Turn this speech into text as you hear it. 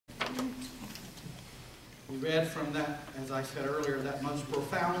read from that, as I said earlier, that most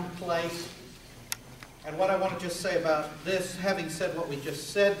profound place. And what I want to just say about this, having said what we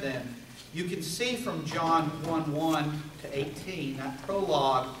just said then, you can see from John 1:1 to 18, that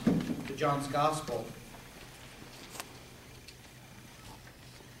prologue to John's Gospel,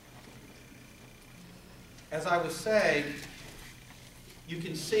 as I was saying, you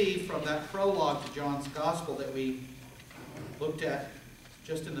can see from that prologue to John's Gospel that we looked at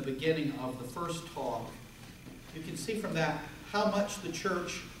just in the beginning of the first talk, you can see from that how much the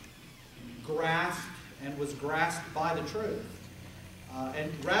church grasped and was grasped by the truth.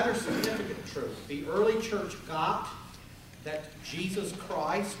 And rather significant truth. The early church got that Jesus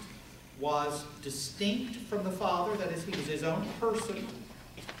Christ was distinct from the Father, that is, he was his own person,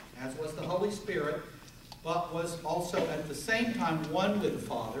 as was the Holy Spirit, but was also at the same time one with the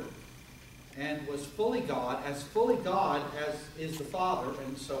Father, and was fully God as is the Father,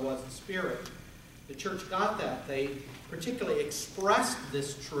 and so was the Spirit. The church got that. They particularly expressed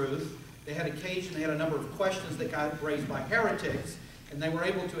this truth. They had a number of questions that got raised by heretics, and they were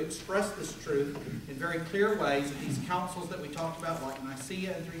able to express this truth in very clear ways at these councils that we talked about, like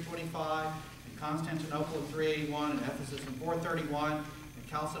Nicaea in 325, and Constantinople in 381, and Ephesus in 431, and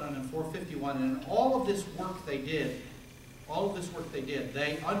Chalcedon in 451. And in all of this work they did,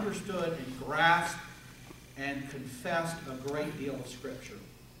 they understood and grasped and confessed a great deal of Scripture.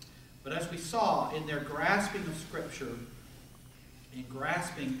 But as we saw, in their grasping of Scripture, in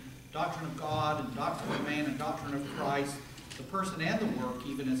grasping doctrine of God and doctrine of man and doctrine of Christ, the person and the work,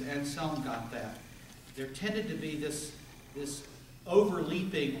 even as Anselm got that, there tended to be this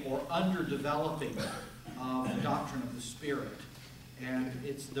overleaping or underdeveloping of the doctrine of the Spirit. And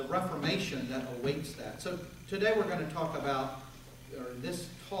it's the Reformation that awaits that. So today we're going to talk about, or in this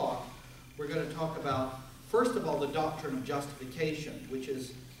talk, we're going to talk about, first of all, the doctrine of justification, which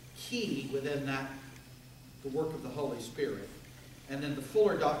is key within that, the work of the Holy Spirit. And then the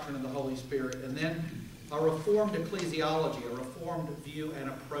fuller doctrine of the Holy Spirit, and then a reformed ecclesiology, a reformed view and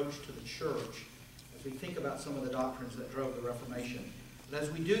approach to the church, as we think about some of the doctrines that drove the Reformation. But as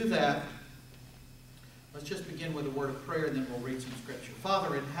we do that, let's just begin with a word of prayer, and then we'll read some Scripture.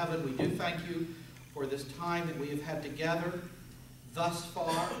 Father in heaven, we do thank you for this time that we have had together thus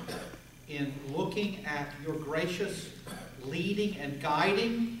far in looking at your gracious leading and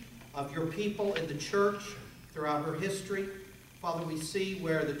guiding of your people in the church throughout her history. Father, we see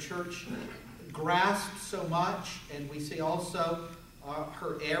where the church grasped so much, and we see also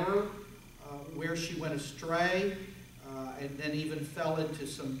her error, where she went astray, and then even fell into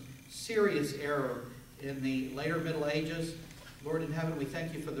some serious error in the later Middle Ages. Lord in heaven, we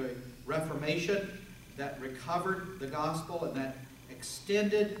thank you for the Reformation that recovered the gospel and that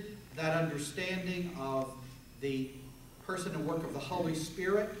extended that understanding of the person and work of the Holy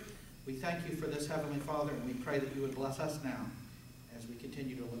Spirit. We thank you for this, Heavenly Father, and we pray that you would bless us now as we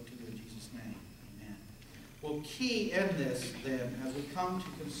continue to look to you in Jesus' name. Amen. Well, key in this, then, as we come to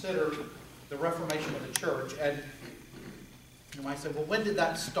consider the Reformation of the church, and you might say, well, when did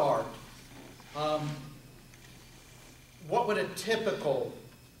that start? What would a typical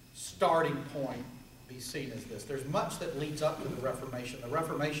starting point be seen as this? There's much that leads up to the Reformation. The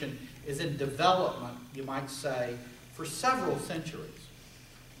Reformation is in development, you might say, for several centuries.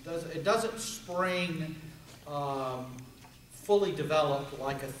 It doesn't spring fully developed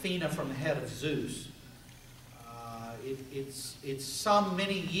like Athena from the head of Zeus. It's some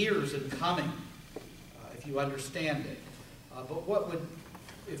many years in coming, if you understand it. But what would,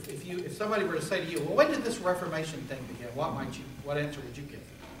 if somebody were to say to you, well, when did this Reformation thing begin? What answer would you give?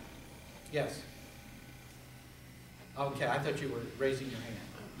 Yes. Okay, I thought you were raising your hand.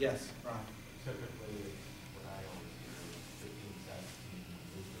 Yes, Ron. Typically, what I always hear is 1517,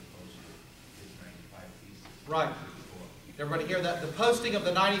 Luther posted his 95 Theses. Right. Everybody hear that? The posting of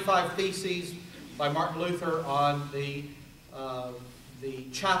the 95 Theses by Martin Luther on the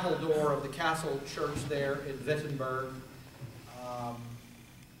chapel door of the castle church there in Wittenberg.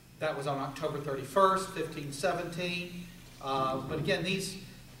 That was on October 31st, 1517. But again, these,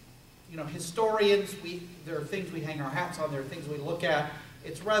 historians, there are things we hang our hats on, there are things we look at.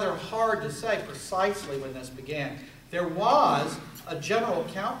 It's rather hard to say precisely when this began. There was a general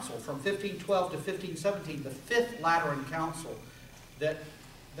council from 1512 to 1517, the Fifth Lateran Council, that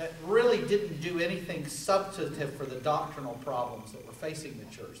really didn't do anything substantive for the doctrinal problems that were facing the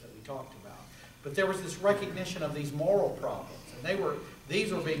church that we talked about. But there was this recognition of these moral problems, and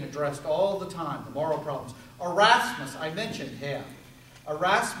these were being addressed all the time, the moral problems. Erasmus, I mentioned him.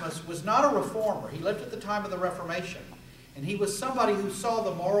 Erasmus was not a reformer. He lived at the time of the Reformation, and he was somebody who saw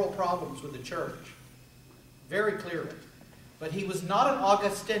the moral problems with the church very clearly. But he was not an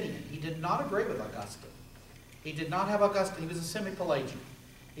Augustinian. He did not agree with Augustine. He did not have Augustine. He was a semi-Pelagian.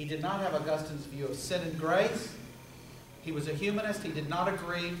 He did not have Augustine's view of sin and grace. He was a humanist. He did not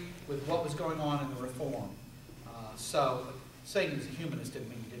agree with what was going on in the Reform. So saying he was a humanist didn't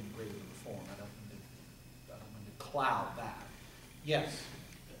mean he didn't agree with the Reform. I don't mean to cloud that. Yes?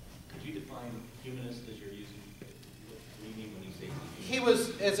 Could you define humanist as you're using? What do you mean when you say humanist? He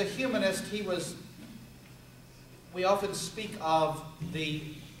was, as a humanist, he was, we often speak of the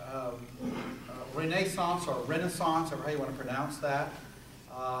Renaissance or Renaissance, or how you want to pronounce that,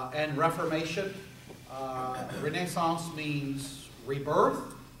 and Reformation. Renaissance means rebirth,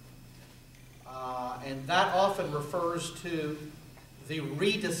 and that often refers to the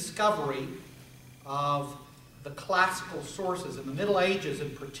rediscovery of the classical sources. In the Middle Ages in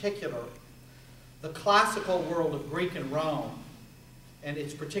particular, the classical world of Greek and Rome and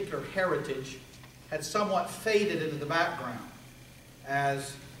its particular heritage had somewhat faded into the background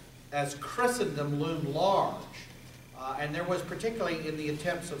as Christendom loomed large. And there was, particularly in the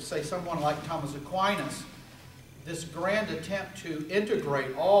attempts of, say, someone like Thomas Aquinas, this grand attempt to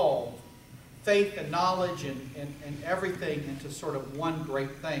integrate all faith and knowledge and everything into sort of one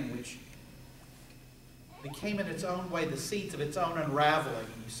great thing, which became in its own way the seeds of its own unraveling.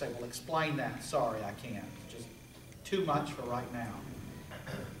 And you say, well, explain that. Sorry, I can't. It's just too much for right now.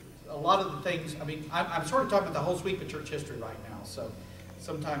 A lot of the things, I mean, I'm sort of talking about the whole sweep of church history right now, so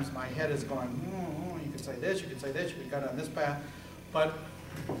sometimes my head is going, you could say this, you could say this, you could go down this path. But,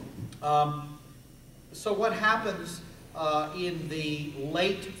 so what happens in the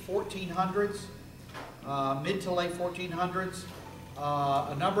late 1400s, mid to late 1400s,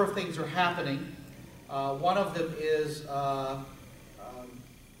 a number of things are happening. One of them is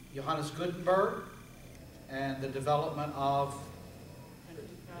Johannes Gutenberg and the development of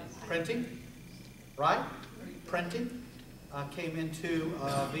printing, right? Printing came into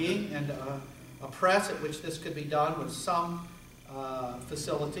being, and a press at which this could be done with some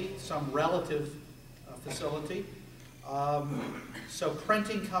facility, some relative facility. So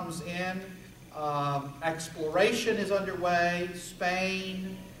printing comes in. Exploration is underway.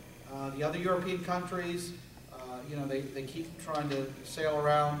 Spain, the other European countries, you know, they keep trying to sail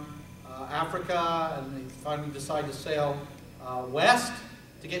around Africa, and they finally decide to sail west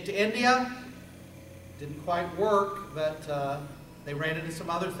to get to India. Didn't quite work, but they ran into some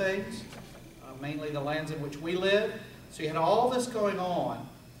other things, mainly the lands in which we live. So you had all this going on,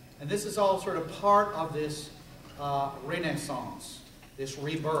 and this is all sort of part of this Renaissance, this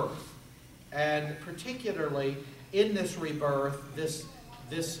rebirth. And particularly in this rebirth,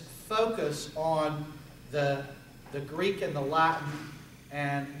 this focus on the Greek and the Latin,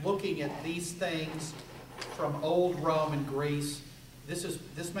 and looking at these things from old Rome and Greece.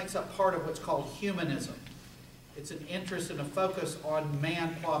 This makes up part of what's called humanism. It's an interest and a focus on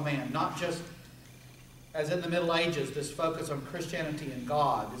man qua man, not just as in the Middle Ages, this focus on Christianity and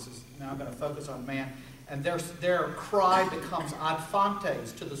God. This is now going to focus on man. And their cry becomes ad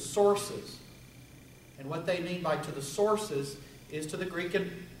fontes, to the sources. And what they mean by to the sources is to the Greek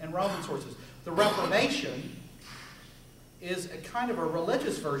and Roman sources. The Reformation is a kind of a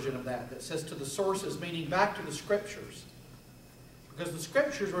religious version of that says to the sources, meaning back to the Scriptures. Because the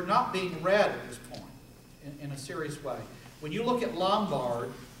Scriptures were not being read at this point in a serious way. When you look at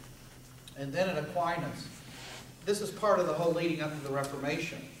Lombard and then at Aquinas, this is part of the whole leading up to the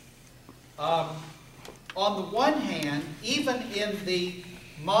Reformation. On the one hand, even in the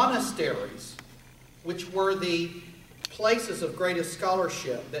monasteries, which were the places of greatest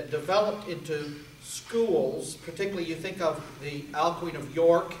scholarship that developed into schools, particularly you think of the Alcuin of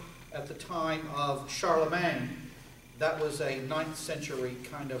York at the time of Charlemagne, that was a 9th century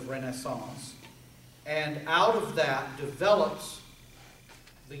kind of Renaissance. And out of that develops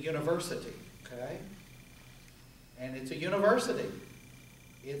the university, okay? And it's a university.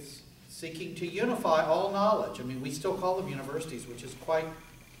 It's seeking to unify all knowledge. I mean, we still call them universities, which is quite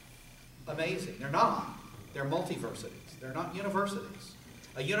amazing. They're not. They're multiversities. They're not universities.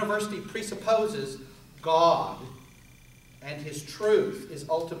 A university presupposes God and His truth is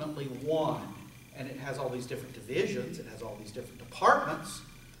ultimately one. And it has all these different divisions. It has all these different departments.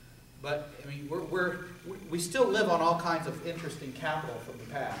 But, I mean, we still live on all kinds of interesting capital from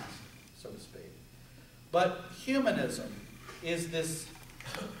the past, so to speak. But humanism is this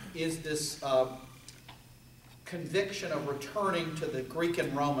conviction of returning to the Greek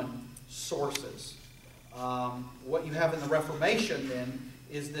and Roman sources. What you have in the Reformation, then,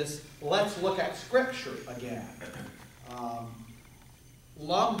 is this, let's look at Scripture again.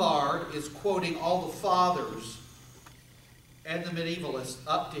 Lombard is quoting all the fathers and the medievalists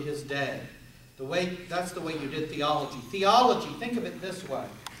up to his day. That's the way you did theology. Theology, think of it this way,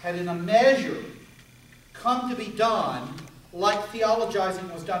 had in a measure come to be done like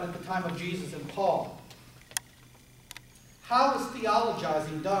theologizing was done at the time of Jesus and Paul. How was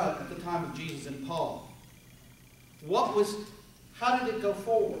theologizing done at the time of Jesus and Paul? How did it go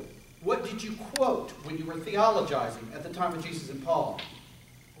forward? What did you quote when you were theologizing at the time of Jesus and Paul?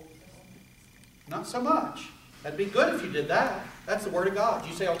 Not so much. That'd be good if you did that. That's the Word of God. Do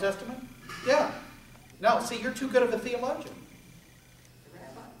you say Old Testament? Yeah. No, see, you're too good of a theologian.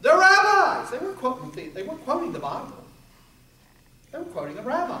 The rabbis! They weren't quoting the Bible. They were quoting the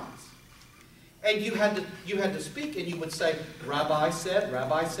rabbis. And you had to speak, and you would say, Rabbi said,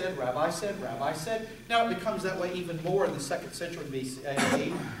 Rabbi said, Rabbi said, Rabbi said. Now it becomes that way even more in the 2nd century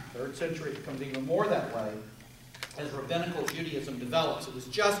BC, 3rd century. It becomes even more that way as rabbinical Judaism develops. It was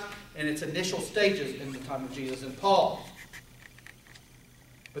just in its initial stages in the time of Jesus and Paul.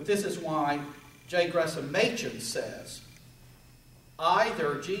 But this is why J. Gresham Machen says,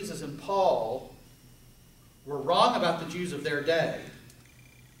 either Jesus and Paul were wrong about the Jews of their day.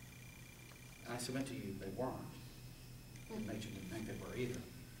 I submit to you, they weren't. Machen didn't think they were either.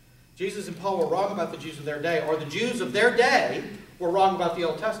 Jesus and Paul were wrong about the Jews of their day, or the Jews of their day were wrong about the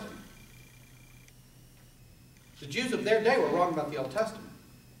Old Testament. The Jews of their day were wrong about the Old Testament.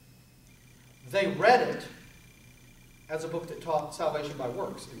 They read it as a book that taught salvation by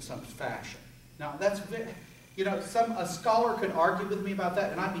works in some fashion. Now, that's very, a scholar could argue with me about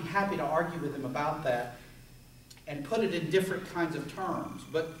that, and I'd be happy to argue with him about that and put it in different kinds of terms.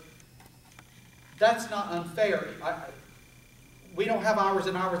 But that's not unfair. We don't have hours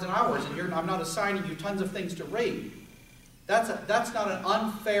and hours and hours, and I'm not assigning you tons of things to read. That's not an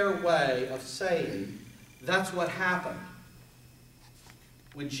unfair way of saying that's what happened.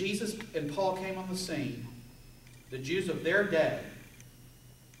 When Jesus and Paul came on the scene, the Jews of their day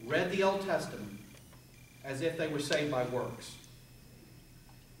read the Old Testament as if they were saved by works.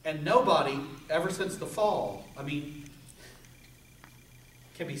 And nobody, ever since the fall, can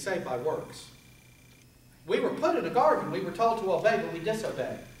be saved by works. We were put in a garden. We were told to obey, but we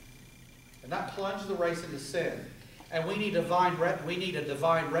disobeyed. And that plunged the race into sin. And we need a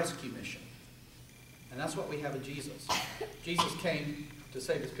divine rescue mission. And that's what we have in Jesus. Jesus came to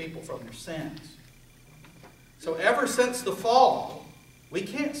save his people from their sins. So ever since the fall, we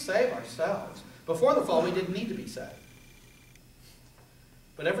can't save ourselves. Before the fall, we didn't need to be saved.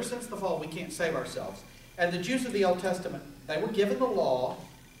 But ever since the fall, we can't save ourselves. And the Jews of the Old Testament, they were given the law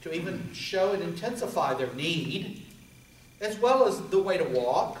to even show and intensify their need, as well as the way to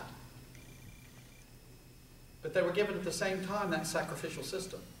walk. But they were given at the same time that sacrificial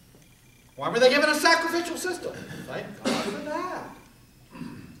system. Why were they given a sacrificial system? Thank God for that.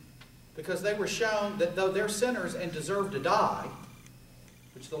 Because they were shown that though they're sinners and deserve to die,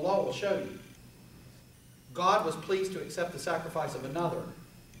 which the law will show you, God was pleased to accept the sacrifice of another.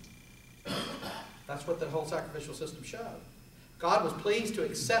 That's what the whole sacrificial system showed. God was pleased to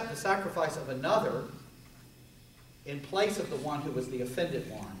accept the sacrifice of another in place of the one who was the offended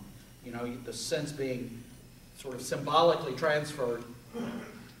one. The sins being sort of symbolically transferred,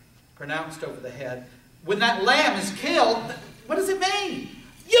 pronounced over the head. When that lamb is killed, what does it mean?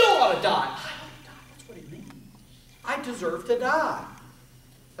 You ought to die. I ought to die. That's what it means. I deserve to die.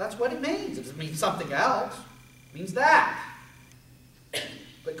 That's what it means. It doesn't mean something else. It means that.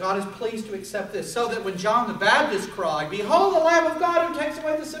 But God is pleased to accept this, so that when John the Baptist cried, "Behold the Lamb of God who takes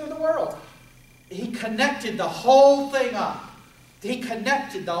away the sin of the world," he connected the whole thing up. He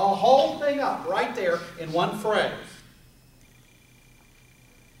connected the whole thing up right there in one phrase.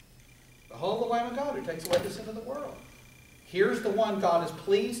 Behold the Lamb of God who takes away the sin of the world. Here's the one God is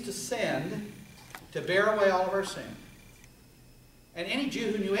pleased to send to bear away all of our sin. And any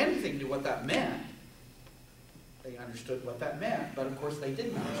Jew who knew anything knew what that meant. They understood what that meant, but of course they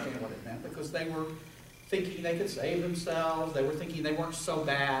didn't understand what it meant because they were thinking they could save themselves. They were thinking they weren't so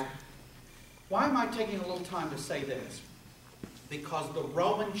bad. Why am I taking a little time to say this? Because the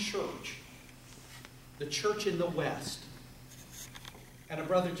Roman church, the church in the West, and a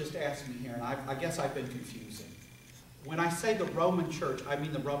brother just asked me here, and I guess I've been confusing. When I say the Roman church, I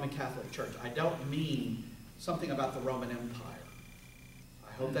mean the Roman Catholic Church. I don't mean something about the Roman Empire.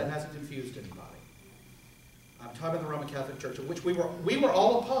 I hope that hasn't confused anybody. I'm talking about the Roman Catholic Church, of which we were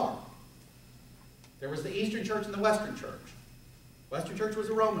all a part. There was the Eastern Church and the Western Church. Western Church was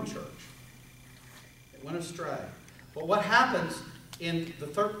a Roman church. It went astray. But what happens in the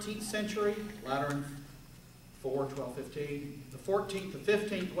 13th century, Lateran 4, 12, 15, the 14th, the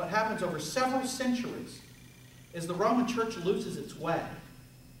 15th, what happens over several centuries is the Roman Church loses its way,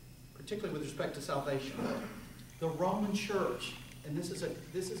 particularly with respect to salvation. The Roman Church, and this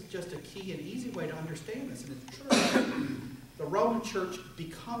is just a key and easy way to understand this, and it's true. The Roman Church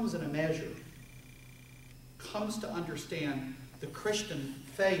becomes, in a measure, comes to understand the Christian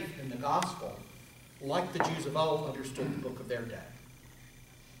faith in the gospel like the Jews of old understood the book of their day.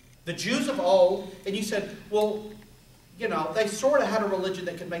 The Jews of old, and you said, well, you know, they sort of had a religion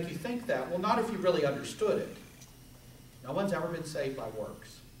that could make you think that. Well, not if you really understood it. No one's ever been saved by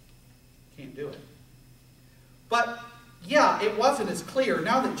works. Can't do it. But, yeah, it wasn't as clear.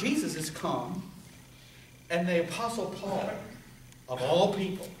 Now that Jesus has come, and the Apostle Paul, of all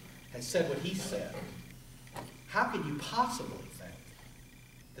people, has said what he said, how can you possibly think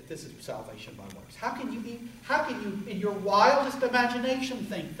that this is salvation by works? How can you, in your wildest imagination,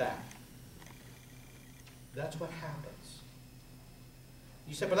 think that? That's what happens.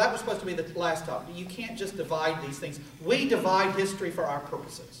 You said, but that was supposed to be the last talk. You can't just divide these things. We divide history for our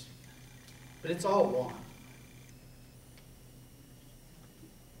purposes. But it's all one.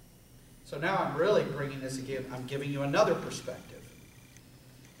 So now I'm really bringing this again. I'm giving you another perspective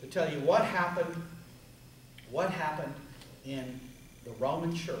to tell you what happened in the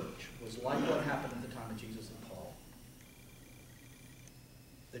Roman church was like what happened at the time of Jesus and Paul.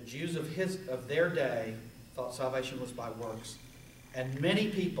 The Jews of their day thought salvation was by works. And many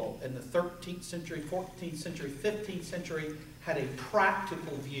people in the 13th century, 14th century, 15th century had a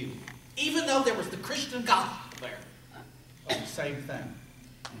practical view, even though there was the Christian gospel there, of the same thing.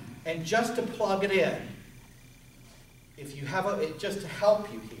 And just to plug it in, if you have just to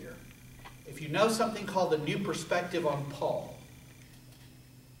help you here, if you know something called the New Perspective on Paul,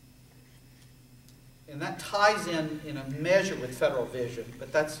 and that ties in a measure with Federal Vision,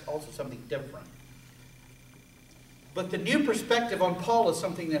 but that's also something different. But the New Perspective on Paul is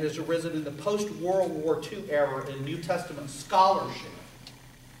something that has arisen in the post-World War II era in New Testament scholarship.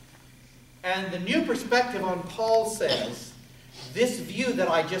 And the New Perspective on Paul says, this view that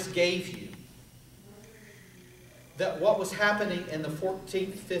I just gave you, that what was happening in the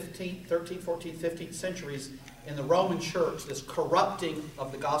 14th, 15th, 13th, 14th, 15th centuries in the Roman church, this corrupting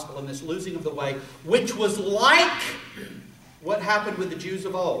of the gospel and this losing of the way, which was like what happened with the Jews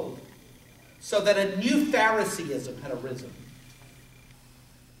of old, so that a new Phariseeism had arisen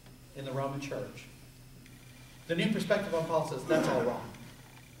in the Roman church. The New Perspective on Paul says that's all wrong.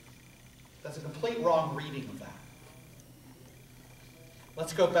 That's a complete wrong reading of that.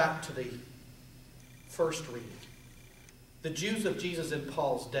 Let's go back to the first reading. The Jews of Jesus in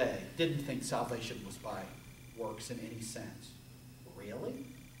Paul's day didn't think salvation was by works in any sense. Really?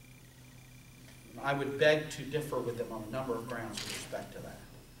 I would beg to differ with them on a number of grounds with respect to that.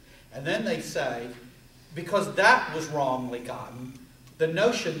 And then they say, because that was wrongly gotten, the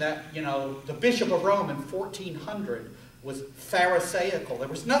notion that, you know, the Bishop of Rome in 1400 was Pharisaical. There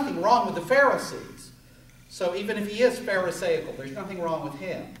was nothing wrong with the Pharisees. So even if he is Pharisaical, there's nothing wrong with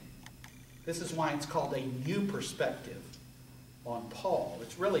him. This is why it's called a new perspective on Paul.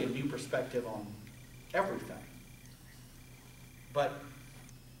 It's really a new perspective on everything. But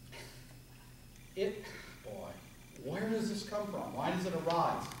where does this come from? Why does it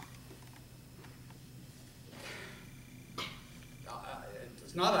arise?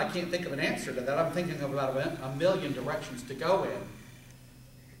 It's not that I can't think of an answer to that. I'm thinking of about a million directions to go in.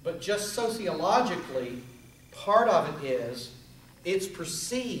 But just sociologically, part of it is it's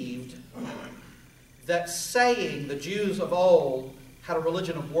perceived that saying the Jews of old had a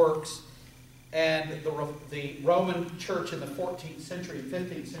religion of works and the Roman church in the 14th century and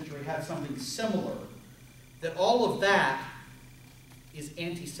 15th century had something similar, that all of that is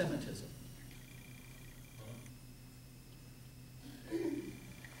anti-Semitism.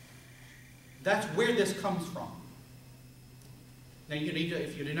 That's where this comes from. Now, you need to,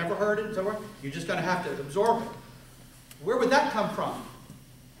 if you've never heard it, you're just going to have to absorb it. Where would that come from?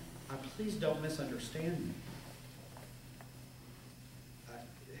 Please don't misunderstand me.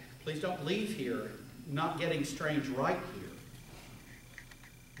 Please don't leave here not getting strange right here.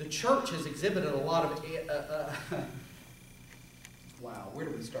 The church has exhibited a lot of... wow, where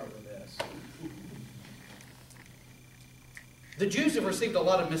do we start with this? The Jews have received a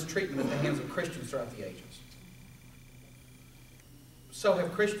lot of mistreatment at the hands of Christians throughout the ages. So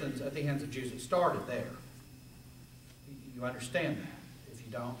have Christians at the hands of Jews. It started there. You understand that. If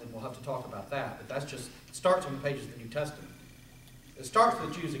you don't, then we'll have to talk about that. But that's just, it starts on the pages of the New Testament. It starts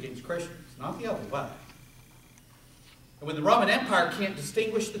with Jews against Christians, not the other way. And when the Roman Empire can't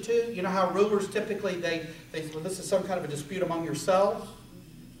distinguish the two, you know how rulers typically, they well, this is some kind of a dispute among yourselves,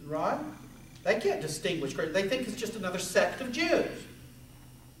 right? They can't distinguish Christians. They think it's just another sect of Jews.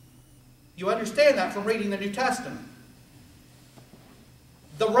 You understand that from reading the New Testament.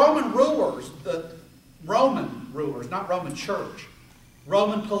 The Roman rulers, not Roman church,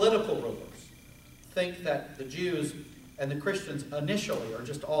 Roman political rulers, think that the Jews and the Christians initially are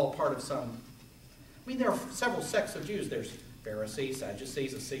just all part of some I mean, there are several sects of Jews. There's Pharisees,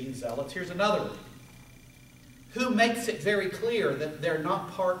 Sadducees, Essenes, Zealots. Here's another one. Who makes it very clear that they're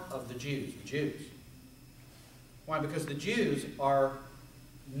not part of the Jews? The Jews. Why? Because the Jews are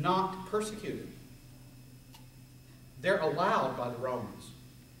not persecuted. They're allowed by the Romans.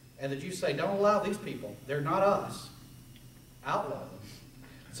 And the Jews say, don't allow these people. They're not us. Outlaw them.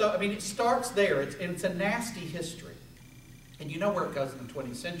 So, I mean, it starts there. It's a nasty history. And you know where it goes in the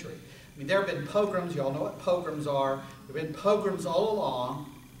 20th century. I mean, there have been pogroms. You all know what pogroms are. There have been pogroms all along.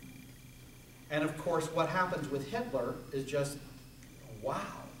 And, of course, what happens with Hitler is just, wow.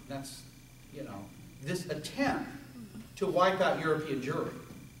 That's, you know, this attempt to wipe out European Jewry.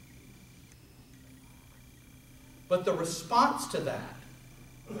 But the response to that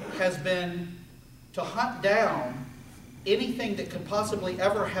has been to hunt down anything that could possibly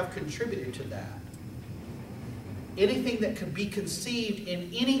ever have contributed to that. Anything that could be conceived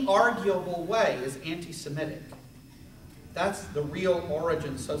in any arguable way as anti-Semitic. That's the real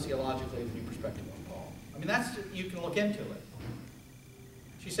origin sociologically of the new perspective on Paul. I mean, that's, you can look into it.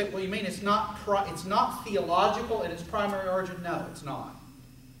 She said, well, you mean it's not theological in its primary origin? No, it's not.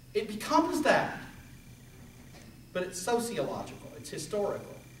 It becomes that. But it's sociological. It's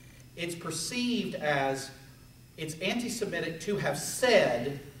historical. It's perceived as, it's anti-Semitic to have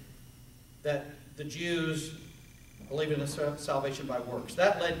said that the Jews believe in a salvation by works.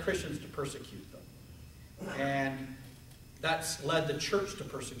 That led Christians to persecute them. And that's led the church to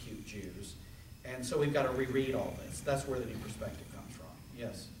persecute Jews. And so we've got to reread all this. That's where the new perspective comes from.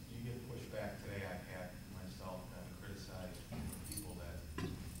 Yes? You get pushback today. I've had myself criticized people that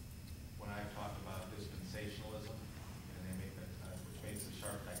when I talk about dispensationalism, and they make that, which makes a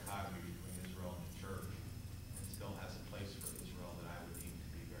sharp dichotomy between Israel and the church, and still has a place for Israel that I would deem to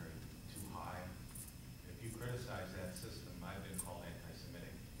be very too high. If you criticize that system, I've been called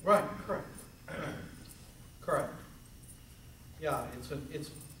anti-Semitic. Right, correct. Correct. Yeah,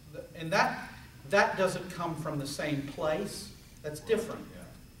 and that doesn't come from the same place. That's different. Yeah.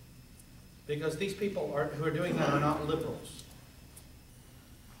 Because these people who are doing that are not liberals.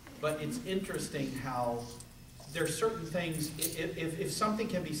 But it's interesting how there are certain things, if something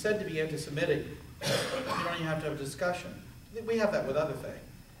can be said to be anti-Semitic, you don't even have to have a discussion. We have that with other things.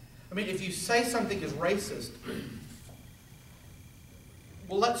 I mean, if you say something is racist,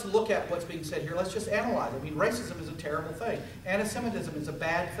 well, let's look at what's being said here. Let's just analyze it. I mean, racism is a terrible thing. Anti-Semitism is a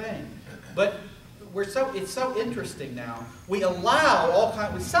bad thing. But it's so interesting now. We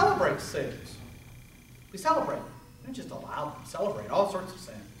allow we celebrate sins. We celebrate them. We don't just allow them. Celebrate all sorts of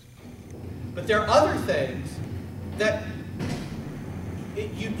sins. But there are other things that,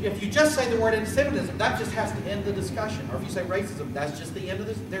 if you just say the word anti-Semitism, that just has to end the discussion. Or if you say racism, that's just the end of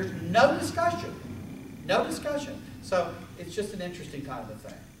this. There's no discussion. No discussion. So it's just an interesting kind of a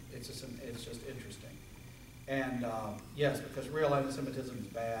thing. It's just interesting. And yes, because real anti-Semitism is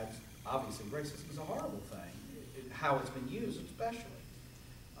bad. Obviously, racism is a horrible thing. How it's been used, especially.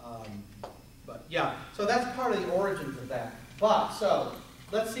 But yeah, so that's part of the origins of that. But so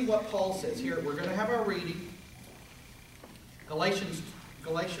let's see what Paul says here. We're going to have our reading. Galatians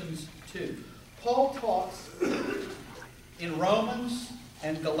 2. Paul talks in Romans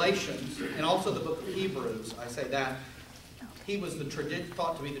and Galatians, and also the book of Hebrews. I say that he was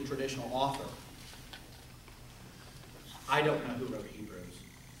thought to be the traditional author. I don't know who wrote Hebrews.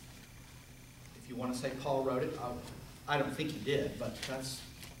 If you want to say Paul wrote it, I don't think he did, but that's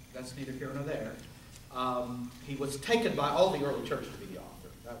neither here nor there. He was taken by all the early church to be the author.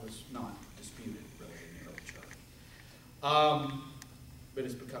 That was not disputed, really, in the early church. But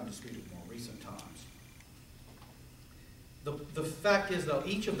it's become disputed in more recent times. The fact is, though,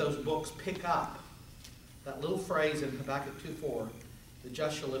 each of those books pick up that little phrase in Habakkuk 2:4, the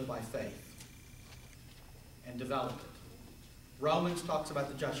just shall live by faith, and develop it. Romans talks about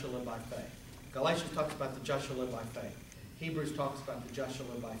the just shall live by faith. Galatians talks about the just shall live by faith. Hebrews talks about the just shall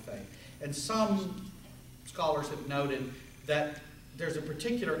live by faith. And some scholars have noted that there's a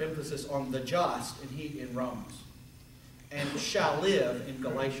particular emphasis on the just in Romans, and shall live in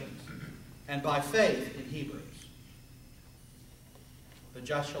Galatians, and by faith in Hebrews. The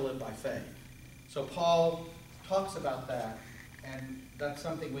just shall live by faith. So Paul talks about that, and that's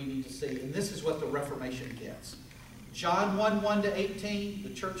something we need to see. And this is what the Reformation gets. John 1:1-18, the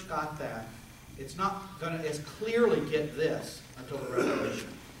church got that. It's not going to as clearly get this until the Reformation.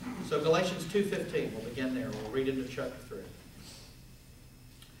 So Galatians 2:15, we'll begin there. We'll read into chapter 3.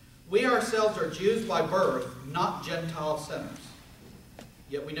 We ourselves are Jews by birth, not Gentile sinners.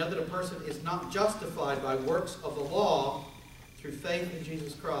 Yet we know that a person is not justified by works of the law through faith in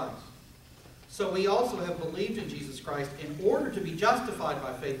Jesus Christ. So we also have believed in Jesus Christ in order to be justified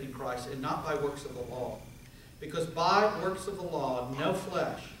by faith in Christ and not by works of the law. Because by works of the law, no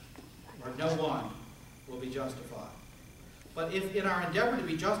flesh or no one will be justified. But if in our endeavor to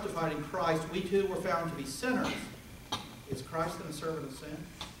be justified in Christ, we too were found to be sinners, is Christ then a servant of sin?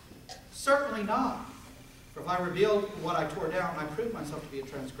 Certainly not. For if I revealed what I tore down, I proved myself to be a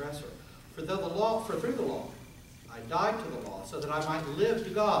transgressor. For through the law, I died to the law, so that I might live to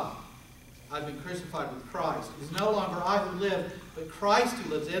God. I've been crucified with Christ. It is no longer I who live, but Christ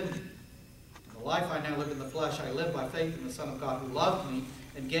who lives in me. In the life I now live in the flesh, I live by faith in the Son of God who loved me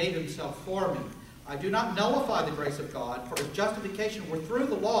and gave himself for me. I do not nullify the grace of God, for if justification were through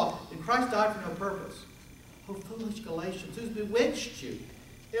the law, then Christ died for no purpose. Oh, foolish Galatians, who's bewitched you?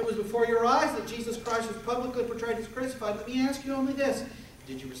 It was before your eyes that Jesus Christ was publicly portrayed as crucified. Let me ask you only this.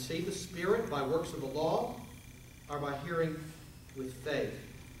 Did you receive the Spirit by works of the law, or by hearing with faith?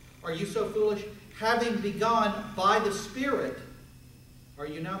 Are you so foolish? Having begun by the Spirit, are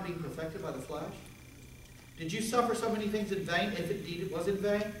you now being perfected by the flesh? Did you suffer so many things in vain, if indeed it was in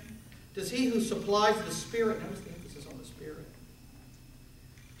vain? Does he who supplies the Spirit, notice the emphasis on the Spirit,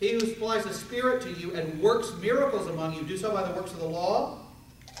 he who supplies the Spirit to you and works miracles among you, do so by the works of the law,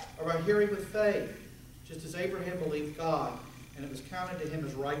 or by hearing with faith, just as Abraham believed God, and it was counted to him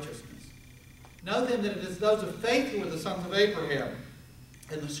as righteousness. Know then that it is those of faith who are the sons of Abraham.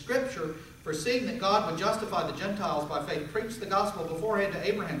 And the Scripture, foreseeing that God would justify the Gentiles by faith, preached the gospel beforehand to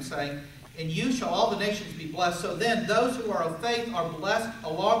Abraham, saying, in you shall all the nations be blessed. So then those who are of faith are blessed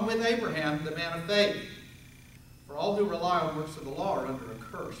along with Abraham, the man of faith. For all who rely on works of the law are under a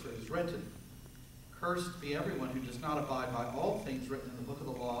curse, for it is written, cursed be everyone who does not abide by all things written in the book of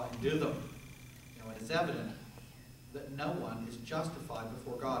the law and do them. Now it is evident that no one is justified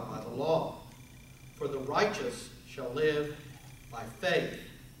before God by the law. For the righteous shall live by faith,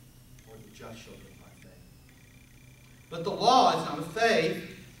 or the just shall live by faith. But the law is not of faith.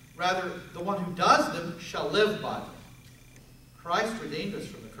 Rather, the one who does them shall live by them. Christ redeemed us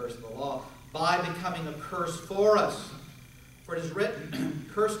from the curse of the law by becoming a curse for us. For it is written,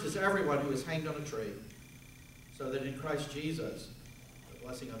 cursed is everyone who is hanged on a tree, so that in Christ Jesus the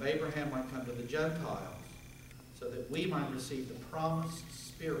blessing of Abraham might come to the Gentiles, so that we might receive the promised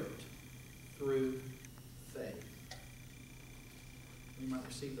Spirit through faith. We might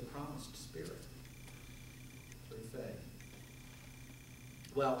receive the promised Spirit through faith.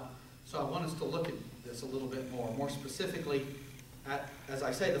 Well, so I want us to look at this a little bit more specifically at, as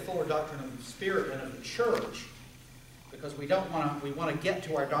I say, the fuller doctrine of the Spirit and of the church, because we want to get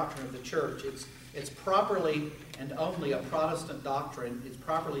to our doctrine of the church. It's properly and only a Protestant doctrine. It's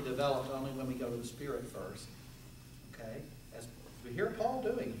properly developed only when we go to the Spirit first. Okay? As we hear Paul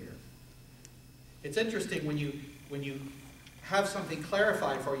doing here. It's interesting when you have something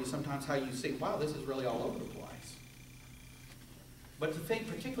clarified for you sometimes how you see, wow, this is really all over the place. But to think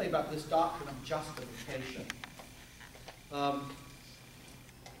particularly about this doctrine of justification.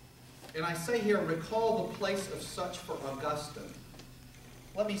 And I say here, recall the place of such for Augustine.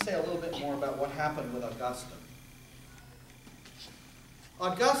 Let me say a little bit more about what happened with Augustine.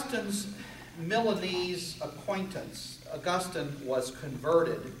 Augustine's Milanese acquaintance. Augustine was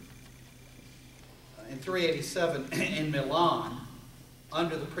converted in 387 in Milan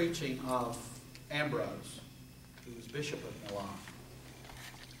under the preaching of Ambrose, who was Bishop of Milan.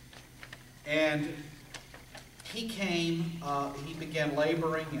 And he began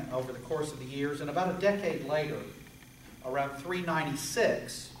laboring over the course of the years, and about a decade later, around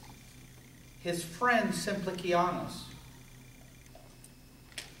 396, his friend Simplicianus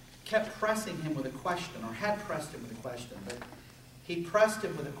kept pressing him with a question, or had pressed him with a question, but he pressed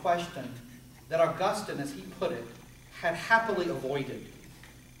him with a question that Augustine, as he put it, had happily avoided.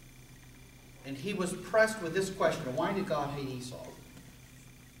 And he was pressed with this question, why did God hate Esau?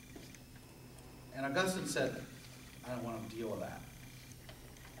 And Augustine said, I don't want to deal with that.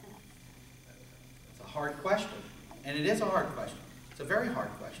 It's a hard question. And it is a hard question. It's a very hard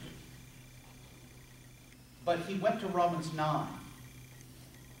question. But he went to Romans 9.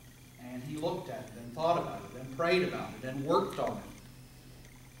 And he looked at it and thought about it and prayed about it and worked on it.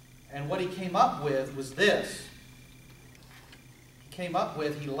 And what he came up with was this. He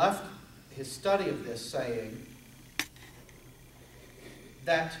left his study of this saying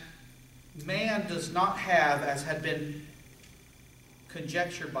that man does not have, as had been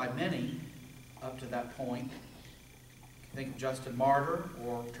conjectured by many up to that point, think of Justin Martyr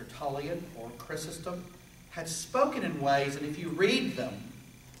or Tertullian or Chrysostom, had spoken in ways, and if you read them,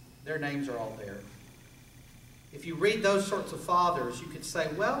 their names are all there. If you read those sorts of fathers, you could say,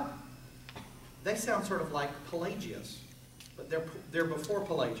 well, they sound sort of like Pelagius, but they're before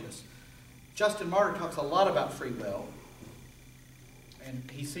Pelagius. Justin Martyr talks a lot about free will. And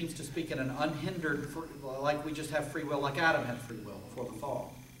he seems to speak in an unhindered, like we just have free will, like Adam had free will before the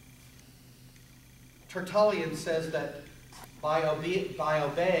fall. Tertullian says that by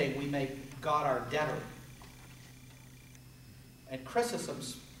obeying, we make God our debtor. And Chrysostom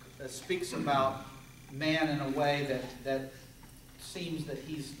speaks about man in a way that seems that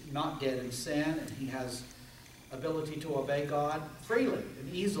he's not dead in sin, and he has ability to obey God freely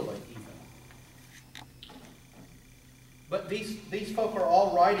and easily even. But these folk are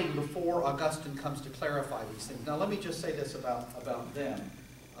all writing before Augustine comes to clarify these things. Now let me just say this about them.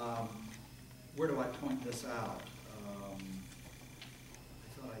 Where do I point this out? I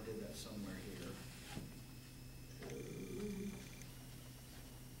thought I did that somewhere here.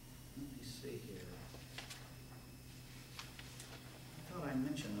 Let me see here. I thought I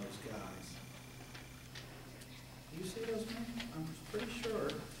mentioned those guys. Do you see those men? I'm pretty sure.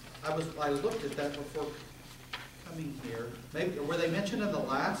 I looked at that before coming here. Maybe were they mentioned in the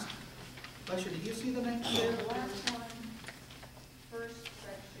last? Fletcher, did you see the names there? The last one, first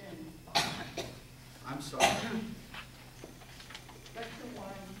section. I'm sorry. Lecture 1,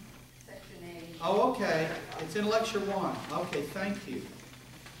 section A. Oh, okay. It's in lecture 1. Okay, thank you.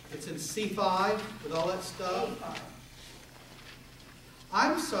 It's in C5 with all that stuff. A5.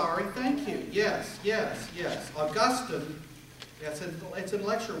 I'm sorry. Thank you. Yes. Augustine. Yes, it's in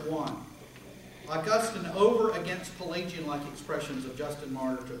lecture 1. Augustine, over against Pelagian-like expressions of Justin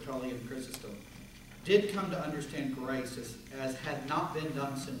Martyr, Tertullian, and Chrysostom, did come to understand grace as had not been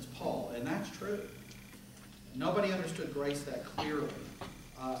done since Paul, and that's true. Nobody understood grace that clearly.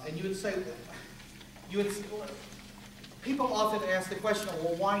 And you would say, people often ask the question,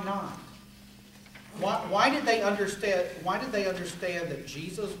 well, why not? Why did they understand that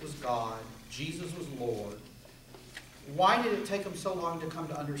Jesus was God, Jesus was Lord? Why did it take them so long to come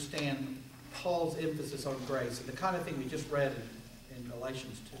to understand Paul's emphasis on grace and the kind of thing we just read in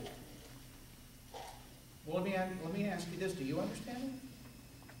Galatians 2? Well, let me ask you this. Do you understand it?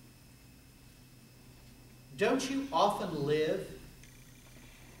 Don't you often live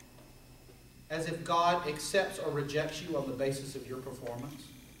as if God accepts or rejects you on the basis of your performance?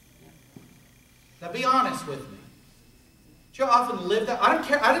 Now be honest with me. Do you often live that? I don't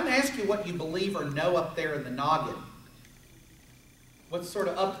care. I didn't ask you what you believe or know up there in the noggin. What's sort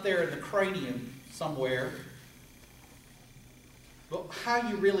of up there in the cranium somewhere. But how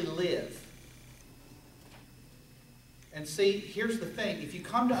you really live. And see, here's the thing. If you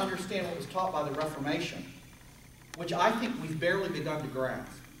come to understand what was taught by the Reformation, which I think we've barely begun to grasp.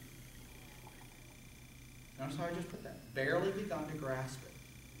 Notice how I just put that? Barely begun to grasp it.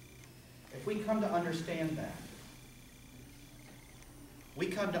 If we come to understand that, we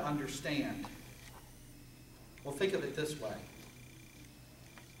come to understand. Well, think of it this way.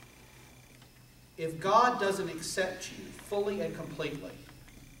 If God doesn't accept you fully and completely,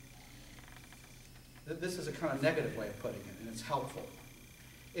 this is a kind of negative way of putting it, and it's helpful.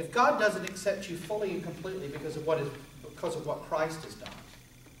 If God doesn't accept you fully and completely because of what Christ has done,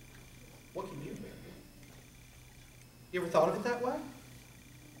 what can you do? You ever thought of it that way?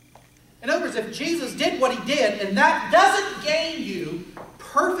 In other words, if Jesus did what he did, and that doesn't gain you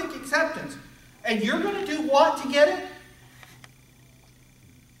perfect acceptance, and you're going to do what to get it?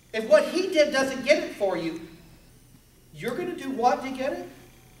 If what he did doesn't get it for you, you're going to do what to get it?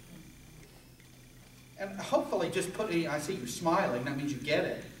 And hopefully just I see you smiling, that means you get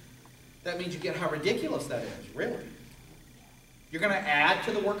it. That means you get how ridiculous that is, really. You're going to add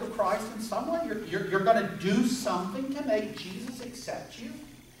to the work of Christ in some way? You're going to do something to make Jesus accept you?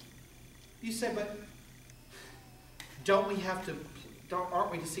 You say, but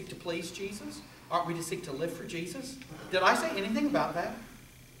aren't we to seek to please Jesus? Aren't we to seek to live for Jesus? Did I say anything about that?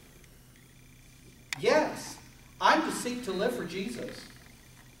 Yes, I'm to seek to live for Jesus.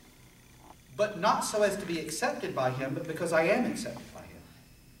 But not so as to be accepted by him, but because I am accepted by him.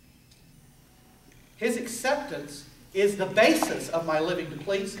 His acceptance is the basis of my living to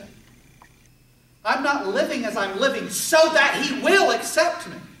please him. I'm not living as I'm living so that he will accept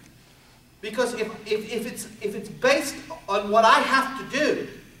me. Because if it's based on what I have to do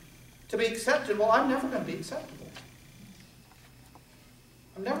to be accepted, well, I'm never going to be acceptable.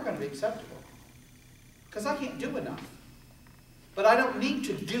 I'm never going to be acceptable. Because I can't do enough. But I don't need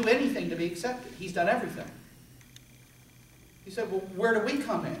to do anything to be accepted. He's done everything. He said, well, where do we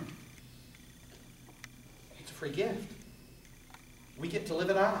come in? It's a free gift. We get to live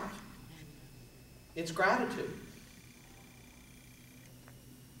it out. It's gratitude.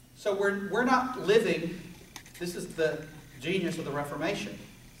 So we're not living, this is the genius of the Reformation.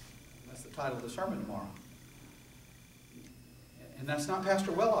 That's the title of the sermon tomorrow. And that's not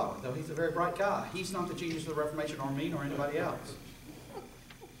Pastor Wellover, though he's a very bright guy. He's not the genius of the Reformation, or me, nor anybody else.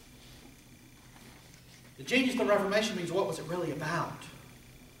 The genius of the Reformation means, what was it really about?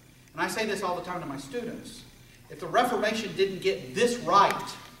 And I say this all the time to my students. If the Reformation didn't get this right,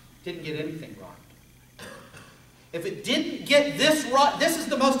 it didn't get anything right. If it didn't get this right, this is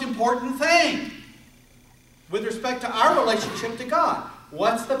the most important thing with respect to our relationship to God.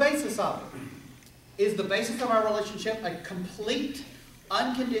 What's the basis of it? Is the basis of our relationship a complete,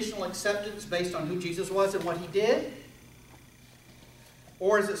 unconditional acceptance based on who Jesus was and what he did?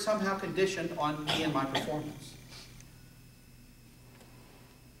 Or is it somehow conditioned on me and my performance?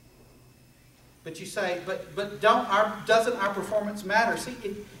 But you say, but doesn't our performance matter? See,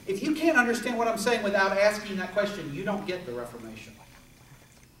 if you can't understand what I'm saying without asking that question, you don't get the Reformation.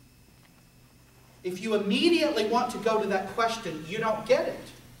 If you immediately want to go to that question, you don't get it.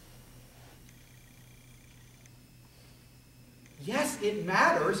 Yes, it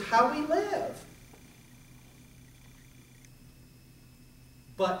matters how we live.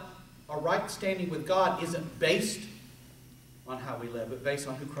 But a right standing with God isn't based on how we live, but based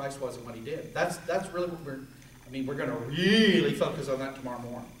on who Christ was and what he did. That's really what we're going to really focus on that tomorrow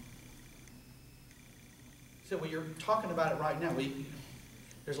morning. So, well, you're talking about it right now.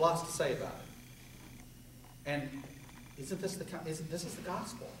 There's lots to say about it. And isn't this the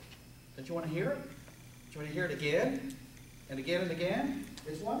gospel? Don't you want to hear it? Do you want to hear it again and again and again?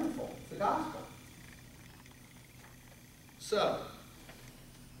 It's wonderful. It's the gospel. So,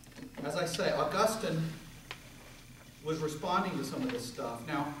 as I say, Augustine was responding to some of this stuff.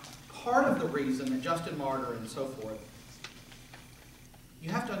 Now, part of the reason that Justin Martyr and so forth, you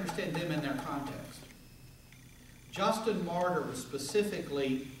have to understand them in their context. Justin Martyr was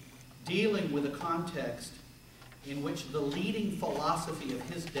specifically dealing with a context in which the leading philosophy of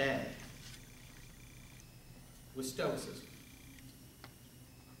his day was Stoicism.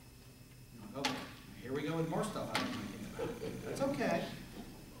 Okay, here we go with more stuff I don't know anything about. That's okay.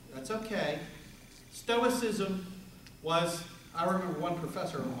 That's okay. Stoicism was, I remember one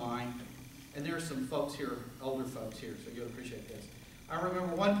professor of mine, and there are some folks here, older folks here, so you'll appreciate this. I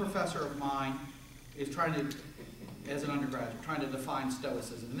remember one professor of mine is trying to, as an undergraduate, trying to define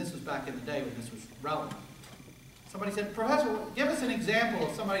Stoicism. And this was back in the day when this was relevant. Somebody said, Professor, give us an example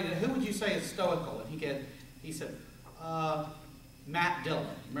of somebody that, who would you say is stoical? And he said, Matt Dillon.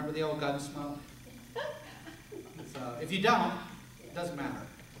 Remember the old Gunsmoke? So, if you don't, it doesn't matter.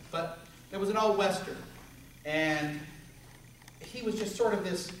 But there was an old Western, and he was just sort of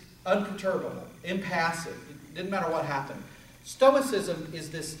this unperturbable, impassive. It didn't matter what happened. Stoicism is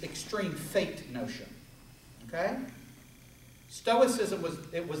this extreme fate notion. Okay? Stoicism was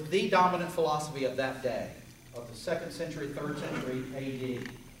the dominant philosophy of that day, of the 2nd century, 3rd century AD.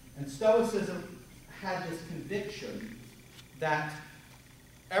 And Stoicism had this conviction that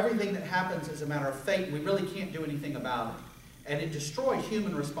everything that happens is a matter of fate, and we really can't do anything about it. And it destroyed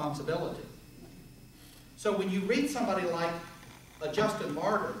human responsibility. So when you read somebody like Justin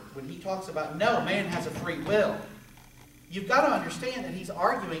Martyr, when he talks about, no, man has a free will, you've got to understand that he's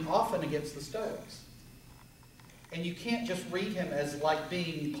arguing often against the Stoics. And you can't just read him as like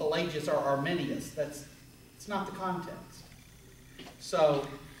being Pelagius or Arminius. It's not the context. So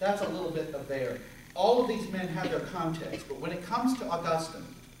that's a little bit of there. All of these men have their context, but when it comes to Augustine,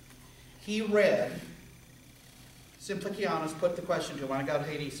 he read Simplicianus put the question to him, I got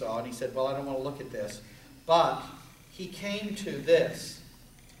hate Esau, and he said, well, I don't want to look at this. But he came to this,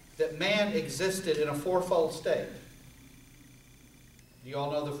 that man existed in a fourfold state. Do you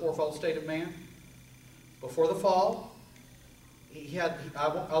all know the fourfold state of man? Before the fall, he had,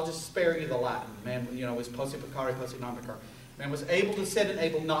 I'll just spare you the Latin. Man, was posse peccare, posse non peccare. Man was able to sin and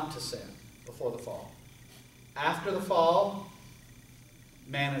able not to sin before the fall. After the fall,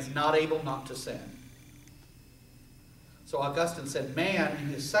 man is not able not to sin. So Augustine said, man in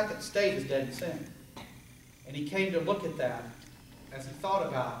his second state is dead in sin. And he came to look at that as he thought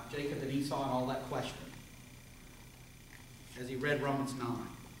about Jacob and Esau and all that question. As he read Romans 9.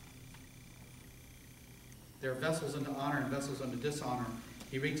 There are vessels unto honor and vessels unto dishonor.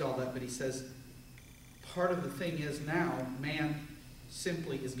 He reads all that, but he says, part of the thing is now, man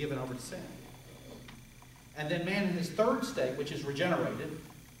simply is given over to sin. And then man in his third state, which is regenerated,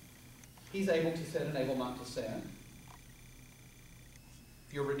 he's able to sin and able not to sin.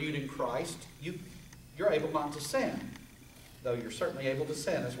 If you're renewed in Christ, you're able not to sin, though you're certainly able to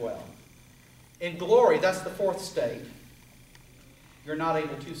sin as well. In glory, that's the fourth state. You're not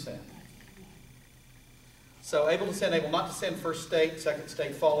able to sin. So able to sin, able not to sin, first state. Second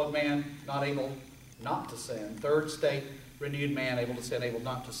state, fallen man, not able not to sin. Third state, renewed man, able to sin, able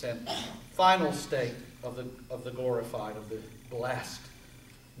not to sin. Final state, of the glorified, of the blessed,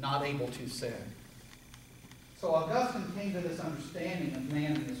 not able to sin. So Augustine came to this understanding of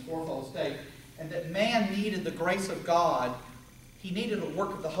man in his fourfold state, and that man needed the grace of God. He needed a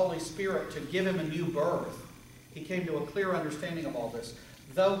work of the Holy Spirit to give him a new birth. He came to a clear understanding of all this.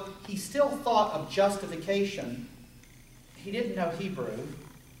 Though he still thought of justification, he didn't know Hebrew.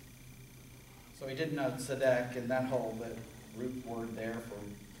 So he didn't know tzedek and that whole root word there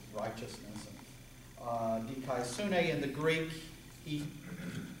for righteousness. Dikaisune in the Greek,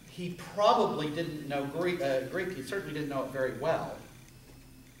 he probably didn't know Greek. He certainly didn't know it very well.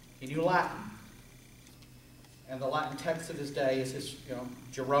 He knew Latin. And the Latin text of his day is his,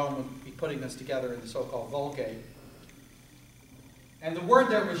 Jerome would be putting this together in the so-called Vulgate. And the word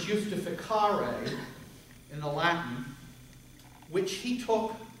there was justificare in the Latin, which he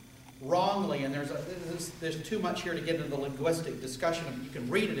took wrongly, and there's too much here to get into the linguistic discussion. You can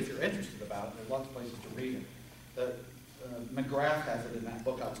read it if you're interested about it. There's lots of places to read it. McGrath has it in that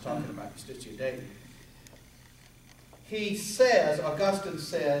book I was talking about, Justitia Dei. Augustine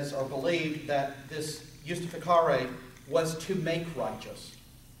says, or believed, that this justificare was to make righteous.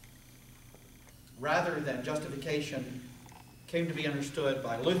 Rather than justification came to be understood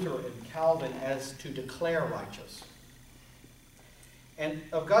by Luther and Calvin as to declare righteous. And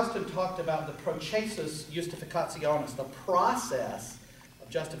Augustine talked about the processus justificationis, the process of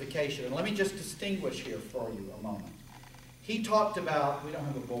justification. And let me just distinguish here for you a moment. He talked about, we don't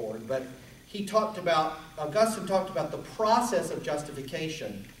have a board, but Augustine talked about the process of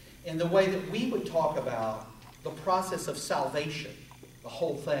justification in the way that we would talk about the process of salvation, the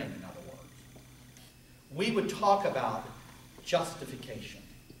whole thing, in other words. We would talk about justification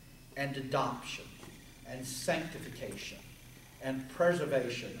and adoption and sanctification and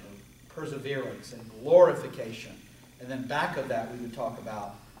preservation or perseverance and glorification. And then back of that we would talk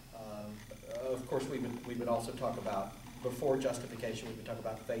about, of course we would also talk about, before justification we would talk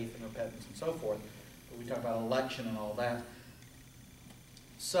about faith and repentance and so forth. But we talk about election and all that.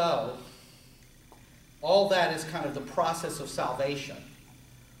 So, all that is kind of the process of salvation.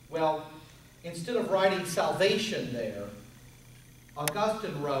 Well, instead of writing salvation there,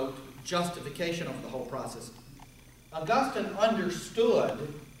 Augustine wrote justification of the whole process. Augustine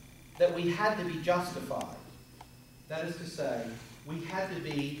understood that we had to be justified. That is to say, we had to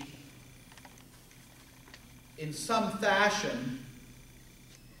be, in some fashion,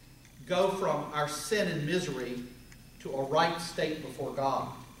 go from our sin and misery to a right state before God.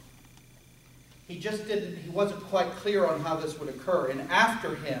 He wasn't quite clear on how this would occur. And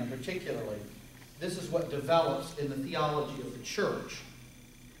after him, particularly, this is what develops in the theology of the church.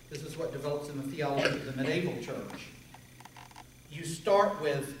 This is what develops in the theology of the medieval church. You start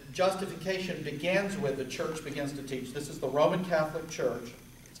with, justification begins with, the church begins to teach. This is the Roman Catholic Church.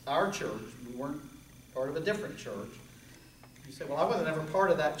 It's our church. We weren't part of a different church. You say, well, I wasn't ever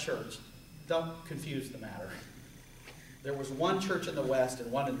part of that church. Don't confuse the matter. There was one church in the West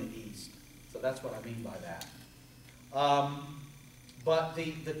and one in the East. So that's what I mean by that. But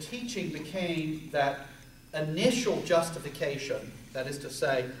the teaching became that initial justification, that is to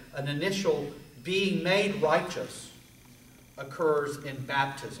say, an initial being made righteous, occurs in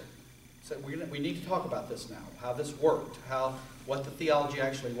baptism. So we need to talk about this now, how this worked, what the theology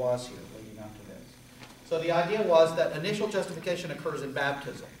actually was here leading up to this. So the idea was that initial justification occurs in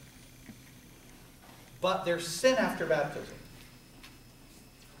baptism. But there's sin after baptism.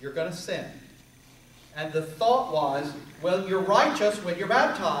 You're going to sin. And the thought was, well, you're righteous when you're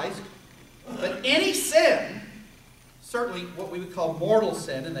baptized, but any sin, certainly what we would call mortal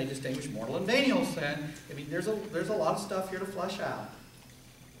sin, and they distinguish mortal and venial sin. I mean, there's a lot of stuff here to flesh out.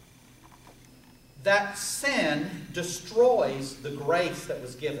 That sin destroys the grace that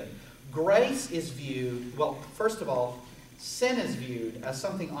was given. Grace is viewed, well, first of all, sin is viewed as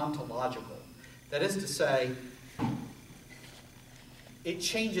something ontological. That is to say, it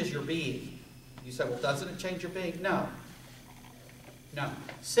changes your being. You say, well, doesn't it change your being? No. No.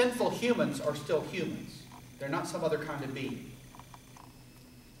 Sinful humans are still humans. They're not some other kind of being.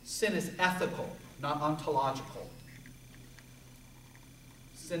 Sin is ethical, not ontological.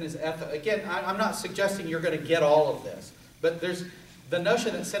 Sin is ethical. Again, I'm not suggesting you're going to get all of this, but the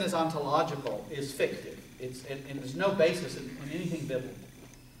notion that sin is ontological is fictive. And there's no basis in anything biblical.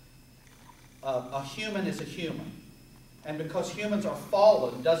 A human is a human. And because humans are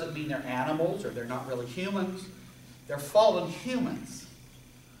fallen doesn't mean they're animals or they're not really humans. They're fallen humans.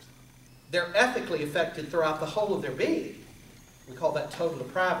 They're ethically affected throughout the whole of their being. We call that total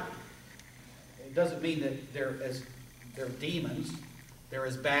depravity. It doesn't mean that they're demons. They're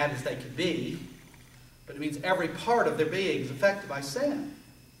as bad as they can be. But it means every part of their being is affected by sin.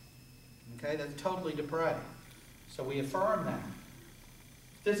 Okay, that's totally depraved. So we affirm that.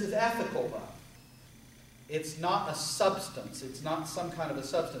 This is ethical, though. It's not a substance. It's not some kind of a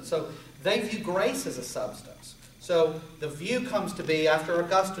substance. So they view grace as a substance. So the view comes to be, after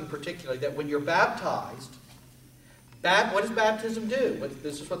Augustine particularly, that when you're baptized, what does baptism do?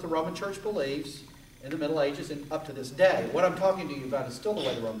 This is what the Roman Church believes in the Middle Ages and up to this day. What I'm talking to you about is still the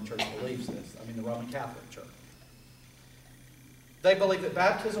way the Roman Church believes this. I mean, the Roman Catholic Church. They believe that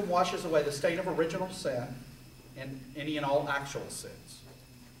baptism washes away the stain of original sin and any and all actual sins.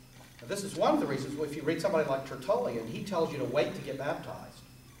 Now, this is one of the reasons, if you read somebody like Tertullian, he tells you to wait to get baptized.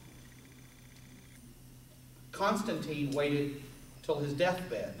 Constantine waited till his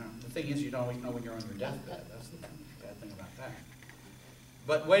deathbed. Now, the thing is, you don't always know when you're on your deathbed. That's the bad thing about that.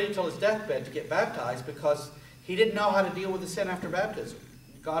 But waited till his deathbed to get baptized because he didn't know how to deal with the sin after baptism.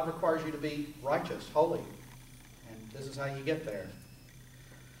 God requires you to be righteous, holy. And this is how you get there.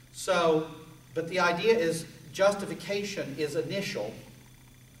 So, but the idea is justification is initial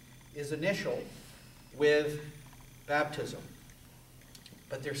with baptism.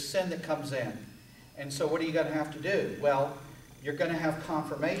 But there's sin that comes in. And so what are you going to have to do? Well, you're going to have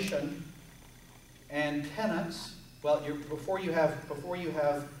confirmation and penance. Well, before you have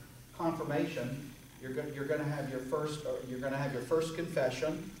confirmation, you're going to have your first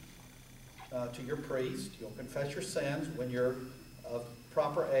confession to your priest. You'll confess your sins when you're of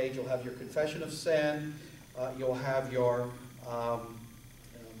proper age. You'll have your confession of sin. You'll have your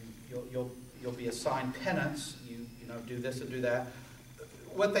you'll be assigned penance. You do this and do that.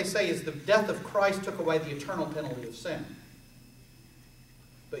 What they say is the death of Christ took away the eternal penalty of sin.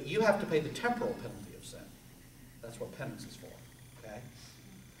 But you have to pay the temporal penalty of sin. That's what penance is for. Okay?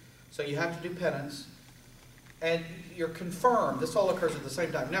 So you have to do penance. And you're confirmed. This all occurs at the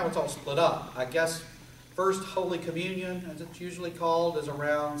same time. Now it's all split up. I guess First Holy Communion, as it's usually called, is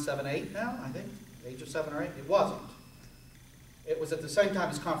around 7, 8 now, I think. Age of 7 or 8. It wasn't. It was at the same time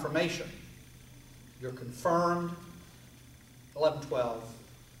as confirmation. You're confirmed. 11, 12.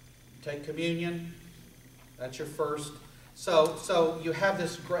 You take communion. That's your first. So you have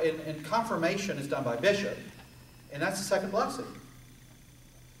this, and confirmation is done by bishop. And that's the second blessing.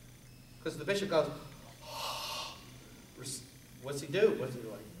 Because the bishop goes, what's he do? What's he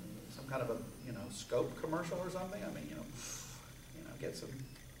like? Some kind of a scope commercial or something? I mean, get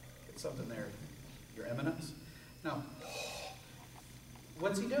something there, Your Eminence. No.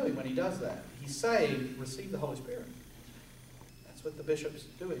 What's he doing when he does that? He's saying, receive the Holy Spirit. That's what the bishop's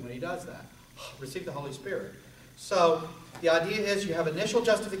doing when he does that. Receive the Holy Spirit. So the idea is you have initial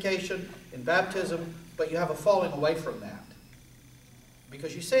justification in baptism, but you have a falling away from that.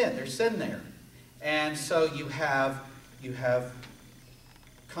 Because you sin. There's sin there. And so you have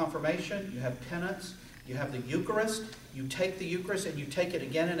confirmation, you have penance, you have the Eucharist. You take the Eucharist and you take it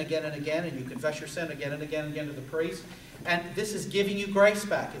again and again and again, and you confess your sin again and again and again to the priest. And this is giving you grace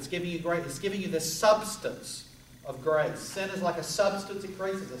back. It's giving you grace. It's giving you the substance of grace. Sin is like a substance, and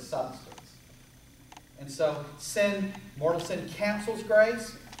grace is a substance. And so mortal sin cancels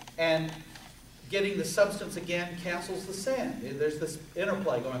grace, and getting the substance again cancels the sin. There's this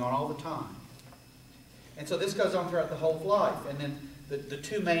interplay going on all the time. And so this goes on throughout the whole of life. And then the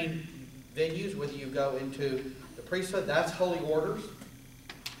two main venues, whether you go into the priesthood, that's holy orders.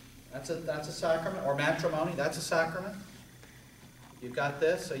 That's a sacrament. Or matrimony, that's a sacrament. You've got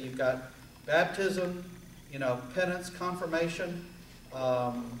this. So you've got baptism, penance, confirmation,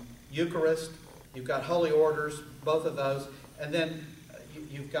 Eucharist. You've got holy orders, both of those. And then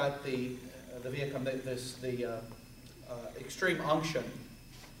you've got the extreme unction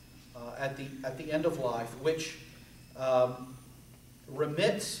at the end of life, which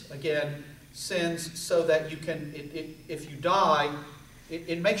remits, again, sins so that you can, if you die,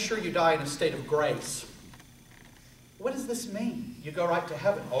 it makes sure you die in a state of grace. What does this mean? You go right to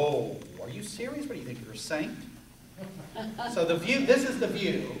heaven. Oh, are you serious? What do you think, you're a saint? So this is the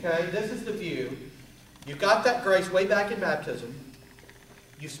view, okay? This is the view. You got that grace way back in baptism.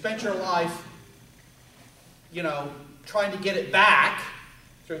 You spent your life, trying to get it back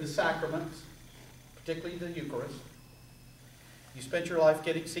through the sacraments, particularly the Eucharist. You spent your life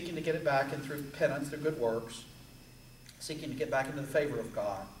seeking to get it back, and through penance, through good works, seeking to get back into the favor of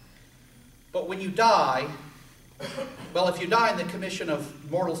God. But when you die, well, if you die in the commission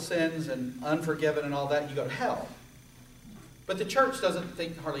of mortal sins and unforgiven and all that, you go to hell. But the church doesn't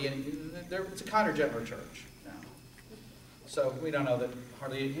think hardly any. It's a kinder, gentler church now. So we don't know that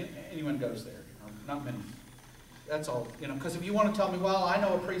hardly anyone goes there. Not many. That's all. Because if you want to tell me, well, I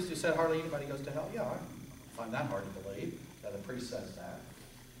know a priest who said hardly anybody goes to hell. Yeah, I find that hard to believe that a priest says that.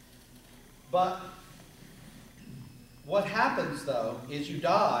 But What happens, though, is you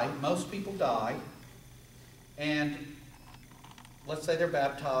die. Most people die. And let's say they're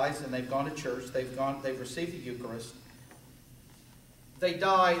baptized and they've gone to church. They've received the Eucharist. They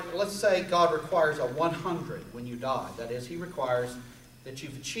die. Let's say God requires a 100 when you die. That is, He requires that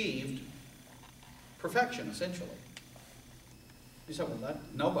you've achieved perfection, essentially. You say, well,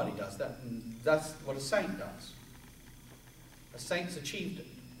 nobody does that. And that's what a saint does. A saint's achieved it.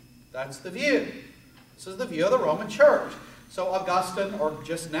 That's the view. This is the view of the Roman Church. So Augustine, or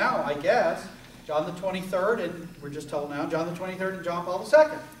just now, I guess, John the 23rd, and we're just told now, John the 23rd and John Paul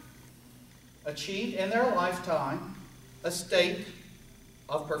II, achieved in their lifetime a state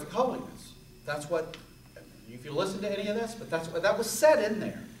of perfect holiness. That's what, if you listen to any of this, but that was said in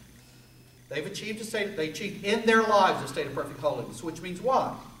there. They've achieved they achieved in their lives a state of perfect holiness, which means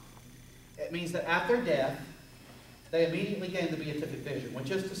what? It means that at their death, they immediately gained the beatific vision,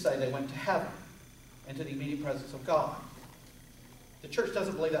 which is to say they went to heaven, into the immediate presence of God. The church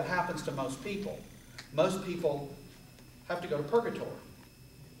doesn't believe that happens to most people. Most people have to go to purgatory.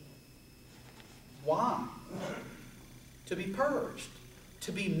 Why? To be purged,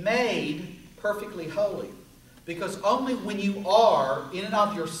 to be made perfectly holy. Because only when you are, in and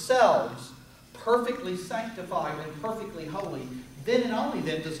of yourselves, perfectly sanctified and perfectly holy, then and only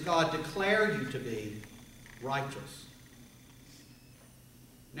then does God declare you to be righteous.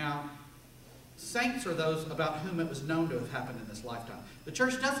 Now, saints are those about whom it was known to have happened in this lifetime. The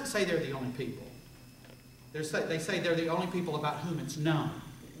church doesn't say they're the only people. They say they're the only people about whom it's known.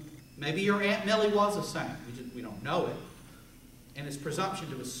 Maybe your Aunt Millie was a saint. We don't know it. And it's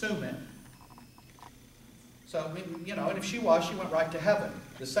presumption to assume it. So, I mean, you know, and if she was, she went right to heaven.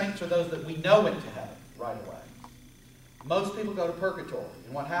 The saints are those that we know into heaven right away. Most people go to purgatory.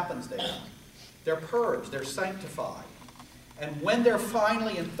 And what happens there? They're purged. They're sanctified. And when they're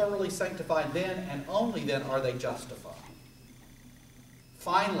finally and thoroughly sanctified, then and only then are they justified.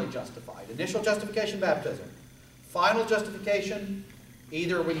 Finally justified. Initial justification, baptism. Final justification,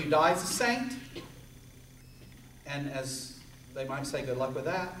 either when you die as a saint, and as they might say, good luck with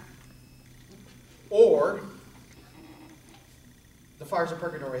that, or the fires of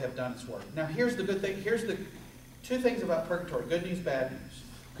purgatory have done its work. Now here's the good thing. Here's the two things about purgatory. Good news, bad news.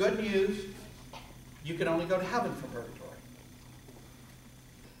 Good news, you can only go to heaven from purgatory.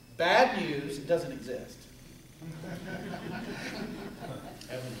 Bad news, it doesn't exist.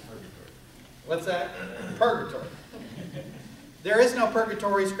 Heaven's purgatory. What's that? Purgatory. There is no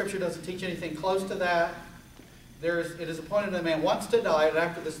purgatory. Scripture doesn't teach anything close to that. It is appointed that a man wants to die, and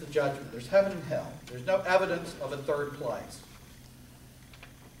after this the judgment. There's heaven and hell. There's no evidence of a third place.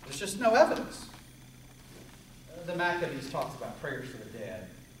 There's just no evidence. The Maccabees talks about prayers for the dead,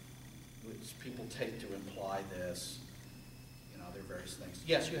 which people take to imply this. You know, there are various things.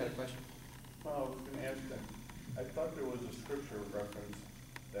 Yes, you had a question? Well, I was going to ask them. I thought there was a scripture reference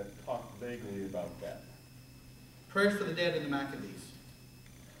that talked vaguely about that. Prayers for the dead in the Maccabees.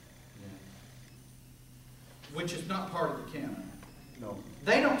 Which is not part of the canon. No.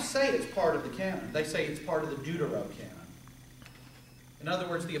 They don't say it's part of the canon. They say it's part of the Deuterocanon. In other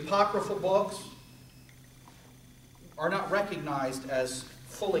words, the apocryphal books are not recognized as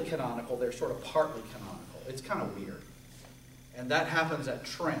fully canonical. They're sort of partly canonical. It's kind of weird. And that happens at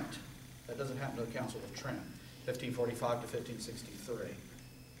Trent. That doesn't happen to the Council of Trent, 1545 to 1563.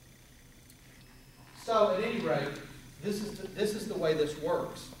 So, at any rate, this is the way this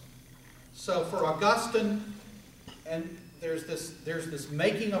works. So, for Augustine, and there's this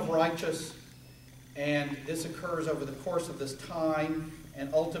making of righteous, and this occurs over the course of this time,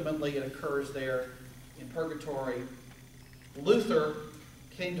 and ultimately it occurs there in purgatory. Luther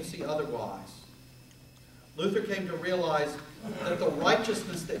came to see otherwise. Luther came to realize that the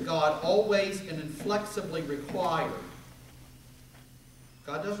righteousness that God always and inflexibly required,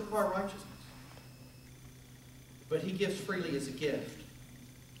 God does require righteousness, but He gives freely as a gift,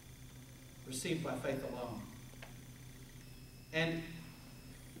 received by faith alone. And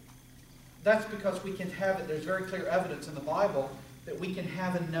that's because we can have it. There's very clear evidence in the Bible that we can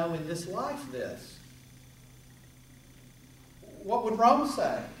have and know in this life this. What would Rome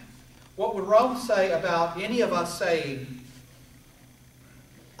say? What would Rome say about any of us saying,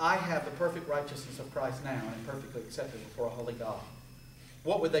 I have the perfect righteousness of Christ now and am perfectly accepted before a holy God?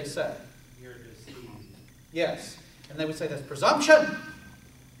 What would they say? You're deceived. Yes. And they would say that's presumption.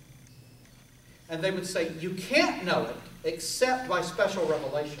 And they would say you can't know it except by special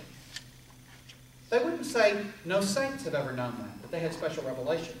revelation. They wouldn't say no saints have ever known that, but they had special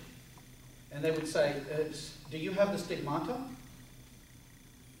revelation. And they would say, do you have the stigmata?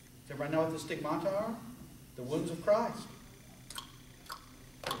 Does everybody know what the stigmata are? The wounds of Christ.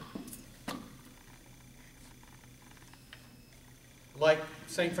 like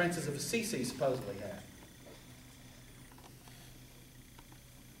St. Francis of Assisi supposedly had.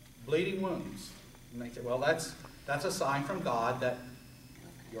 Bleeding wounds. And they say, well, that's a sign from God that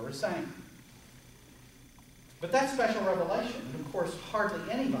you're a saint. But that's special revelation, and of course hardly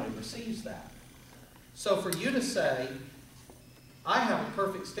anybody receives that. So for you to say, I have a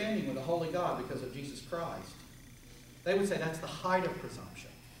perfect standing with a holy God because of Jesus Christ, they would say that's the height of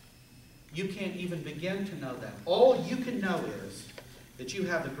presumption. You can't even begin to know that. All you can know is that you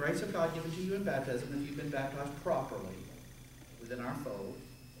have the grace of God given to you in baptism, if you've been baptized properly within our fold,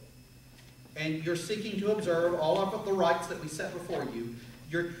 and you're seeking to observe all of the rites that we set before you.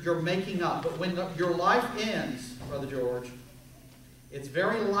 You're making up. But when your life ends, Brother George, it's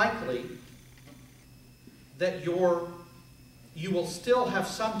very likely that you will still have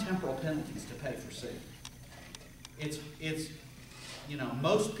some temporal penalties to pay for sin. It's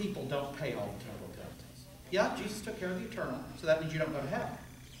most people don't pay all the temporal penalties. Yeah, Jesus took care of the eternal, so that means you don't go to hell.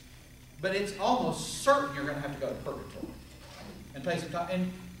 But it's almost certain you're going to have to go to purgatory and pay some time. And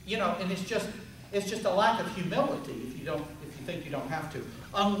it's just a lack of humility if you think you don't have to.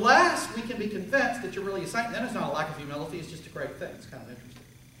 Unless we can be convinced that you're really a saint, then it's not a lack of humility, it's just a great thing. It's kind of interesting.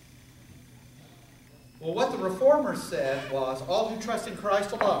 Well, what the Reformers said was, all who trust in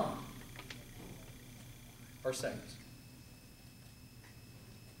Christ alone are saints.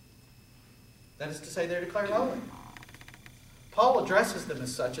 That is to say, they're declared holy. Paul addresses them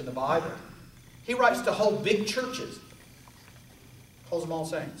as such in the Bible. He writes to whole big churches. Calls them all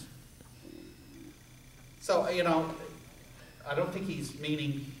saints. So, I don't think he's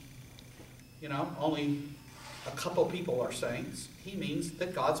meaning, only a couple people are saints. He means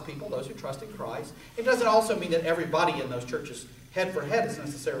that God's people, those who trust in Christ. It doesn't also mean that everybody in those churches, head for head, is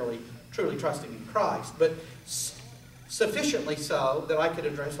necessarily truly trusting in Christ. But sufficiently so that I could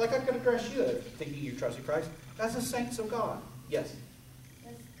address, like I could address you, thinking you trust in Christ, as the saints of God. Yes?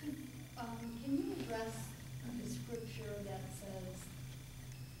 Yes. Can you address the scripture that says,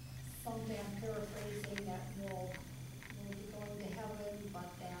 someday I'm paraphrasing, that will be going to heaven, but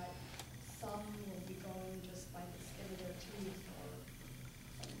that some will be going just by the skin of their teeth, or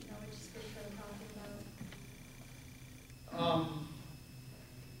you know which scripture I'm talking about?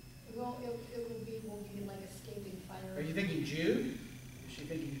 It will be like escaping fire. Are you thinking Jude? Is she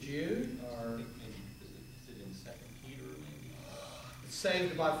thinking Jude? Or Is it in 2 Peter maybe?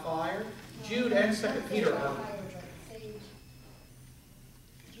 saved by fire? Jude and 2 Peter are.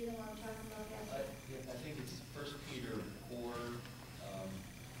 Do you know what I'm talking about? I think it's 1 Peter 4,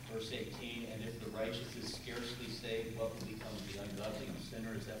 verse 18, and if the righteous is scarcely saved, what will become of the ungodly and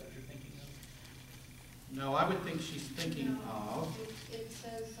sinner? Is that what you're thinking of? No, I would think she's thinking of. It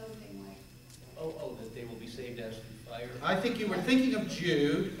says something like. Oh, that they will be saved as through fire? I think you were thinking of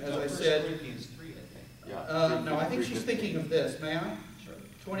Jude, as I said. 1 Corinthians 3, I think. Yeah. No, I think she's thinking of this. May I? Sure.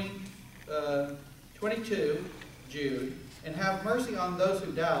 22, Jude. And have mercy on those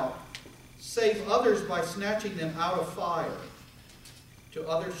who doubt. Save others by snatching them out of fire. To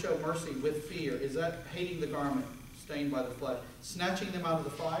others show mercy with fear. Is that hating the garment stained by the flesh? Snatching them out of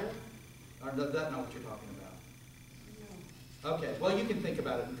the fire? Or does that know what you're talking about? Okay, well, you can think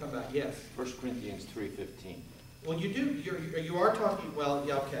about it and come back. Yes? 1 Corinthians 3:15. Well, you are talking, well,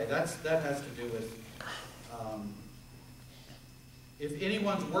 yeah, okay, that has to do with, if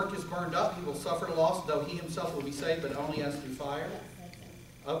anyone's work is burned up, he will suffer loss, though he himself will be saved, but only as through fire.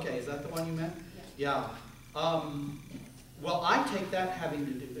 Okay, is that the one you meant? Yeah. Well, I take that having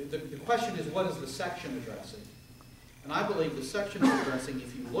to do, the question is, what is the section addressing? And I believe the section is addressing,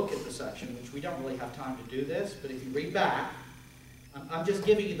 if you look at the section, which we don't really have time to do this, but if you read back, I'm just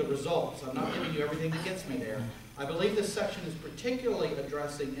giving you the results. I'm not giving you everything that gets me there. I believe this section is particularly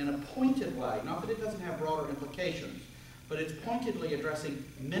addressing in a pointed way, not that it doesn't have broader implications, but it's pointedly addressing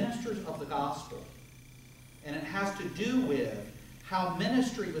ministers of the gospel. And it has to do with how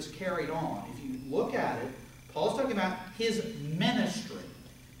ministry was carried on. If you look at it, Paul's talking about his ministry,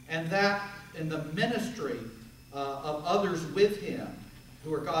 and that in the ministry of others with him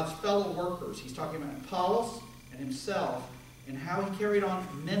who are God's fellow workers. He's talking about Apollos and himself and how he carried on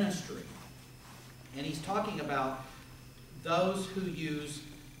ministry. And he's talking about those who use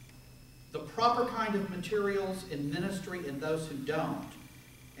the proper kind of materials in ministry and those who don't.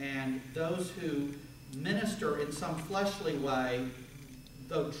 And those who minister in some fleshly way,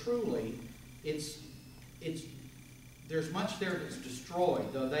 though truly there's much there that's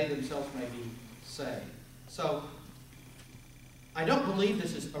destroyed, though they themselves may be saved. So, I don't believe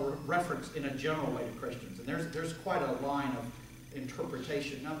this is a reference in a general way to Christians. And there's quite a line of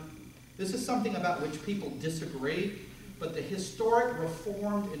interpretation. Now, this is something about which people disagree, but the historic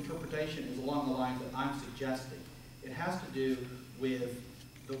Reformed interpretation is along the lines that I'm suggesting. It has to do with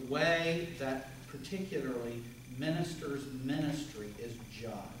the way that particularly ministers' ministry is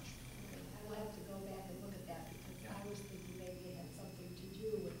judged. I will have to go back and look at that because I was thinking maybe it had something to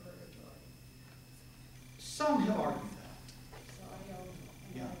do with purgatory. Some have argued that. So I don't,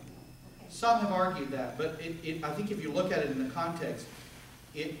 Yeah. okay. Some have argued that, but I think if you look at it in the context,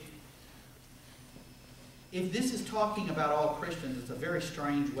 if this is talking about all Christians, it's a very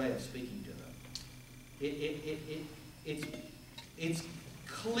strange way of speaking to them. It's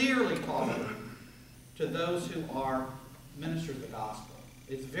clearly talking to those who are ministers of the gospel.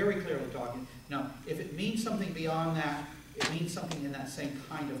 It's very clearly talking. Now, if it means something beyond that, it means something in that same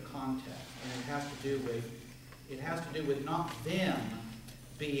kind of context, and it has to do with not them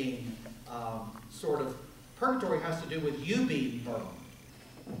being purgatory has to do with you being burned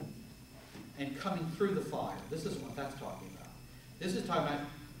and coming through the fire. This is what that's talking about. This is talking about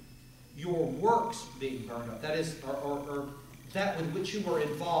your works being burned up. That is, or that with which you were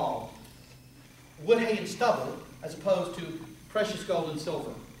involved. Wood, hay, and stubble, as opposed to precious gold and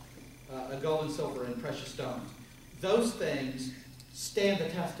silver, gold and silver and precious stones. Those things stand the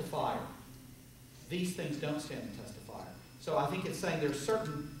test of fire. These things don't stand the test of fire. So I think it's saying there's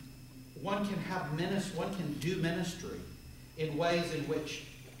certain, one can do ministry in ways in which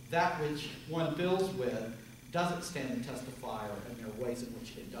that which one builds with doesn't stand the test of fire, and there are ways in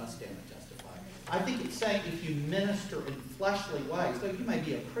which it does stand the test of fire. I think it's saying if you minister in fleshly ways, though you may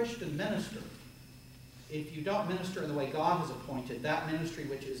be a Christian minister, if you don't minister in the way God has appointed, that ministry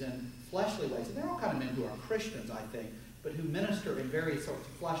which is in fleshly ways, and there are all kinds of men who are Christians, I think, but who minister in various sorts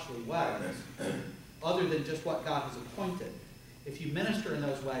of fleshly ways, other than just what God has appointed. If you minister in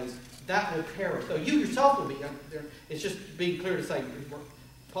those ways, that will perish. Though you yourself will be, it's just being clear to say,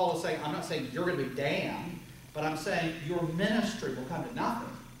 Paul is saying, I'm not saying you're going to be damned, but I'm saying your ministry will come to nothing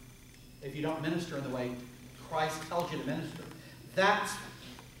if you don't minister in the way Christ tells you to minister. That's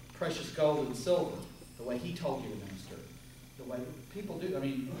precious gold and silver, the way he told you to minister, the way people do. I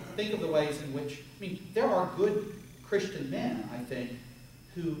mean, think of the ways in which, there are good Christian men, I think,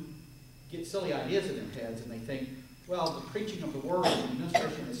 who get silly ideas in their heads, and they think, well, the preaching of the word and the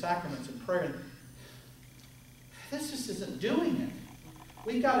administration of the sacraments and prayer, this just isn't doing it.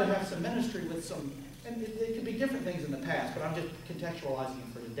 We've got to have some ministry with some, and it could be different things in the past, but I'm just contextualizing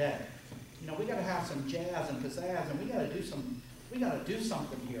it for today. We got to have some jazz and pizzazz, and we got to do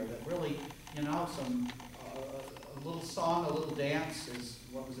something here that really, a little song, a little dance is,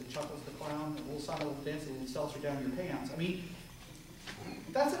 what was it, Chuckles the Clown? A little song, a little dance, a little seltzer down your pants.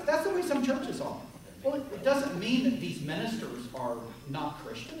 That's the way some churches are. Well, it doesn't mean that these ministers are not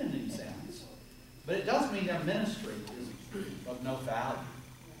Christian in any sense, but it does mean their ministry is of no value.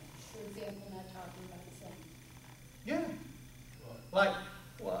 For example, not talking about sin. Yeah. Like,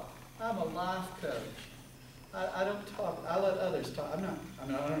 well, I'm a life coach. I don't talk, I let others talk. I don't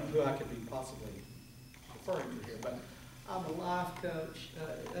know who I could be possibly referring to here, but I'm a life coach.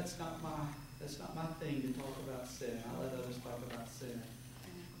 That's not my thing to talk about sin. I let others talk about sin.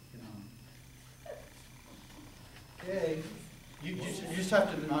 Yay. You just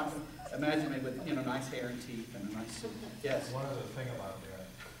have to not imagine me with nice hair and teeth and a nice suit. Yes. One other thing about that,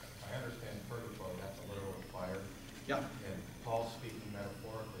 I understand purgatory, that's a literal fire. Yeah. And Paul's speaking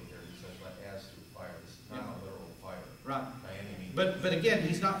metaphorically here. He says, "Let as through fire." This is not a literal fire. Right. By any means. But again,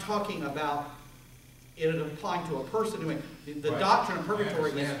 he's not talking about it applying to a person. The Right. doctrine of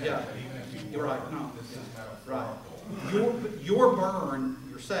purgatory is, that, yeah. but even if you You're were, right. No. this is Right. metaphorical. Your burn,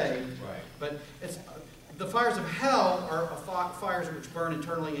 you're saved. Right. But it's the fires of hell are fires which burn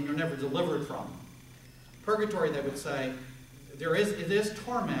eternally and you're never delivered from them. Purgatory, they would say, it is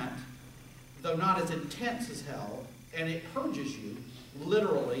torment, though not as intense as hell, and it purges you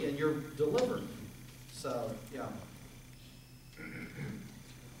literally, and you're delivered. So, yeah.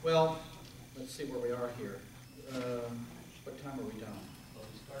 Well, let's see where we are here. What time are we done? Well,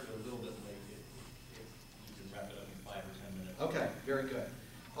 we started a little bit late. If you can wrap it up in 5 or 10 minutes. Okay, very good.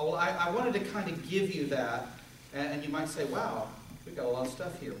 Oh, well, I wanted to kind of give you that, and you might say, wow, we've got a lot of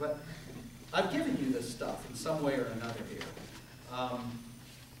stuff here. But I've given you this stuff in some way or another here.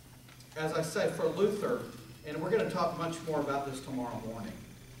 As I say, for Luther, and we're going to talk much more about this tomorrow morning.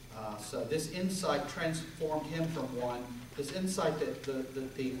 So this insight transformed him from one. This insight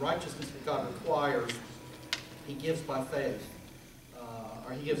that the righteousness that God requires, he gives by faith.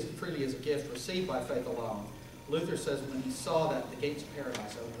 Or he gives freely as a gift, received by faith alone. Luther says when he saw that the gates of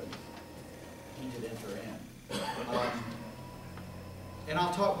paradise opened, he did enter in. And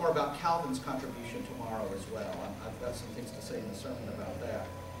I'll talk more about Calvin's contribution tomorrow as well. I've got some things to say in the sermon about that.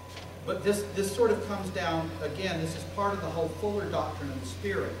 But this sort of comes down, again, this is part of the whole fuller doctrine of the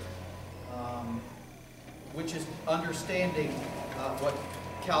Spirit. which is understanding what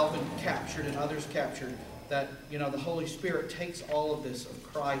Calvin captured and others captured, that, you know, the Holy Spirit takes all of this of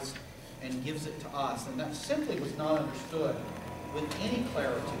Christ and gives it to us. And that simply was not understood with any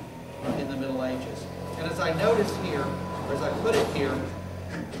clarity in the Middle Ages. And as I notice here, or as I put it here,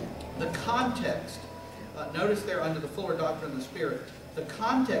 the context, notice there under the fuller doctrine of the Spirit, the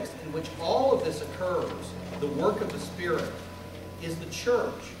context in which all of this occurs, the work of the Spirit, is the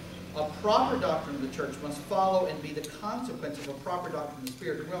church. A proper doctrine of the church must follow and be the consequence of a proper doctrine of the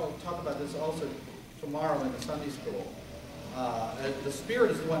Spirit. We'll talk about this also tomorrow in the Sunday school. The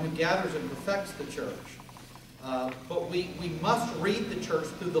Spirit is the one who gathers and perfects the church. But we must read the church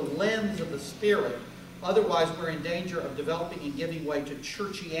through the lens of the Spirit. Otherwise, we're in danger of developing and giving way to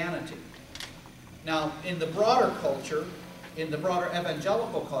churchianity. Now, in the broader culture, in the broader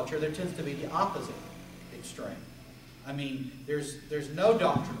evangelical culture, there tends to be the opposite extreme. I mean, there's no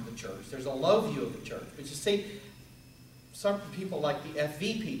doctrine of the church. There's a low view of the church. But you see, some people like the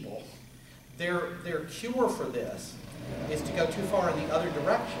FV people, their cure for this is to go too far in the other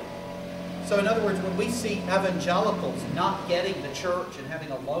direction. So in other words, when we see evangelicals not getting the church and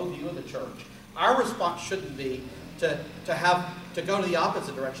having a low view of the church, our response shouldn't be to go to the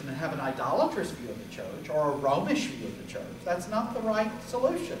opposite direction and have an idolatrous view of the church or a Romish view of the church. That's not the right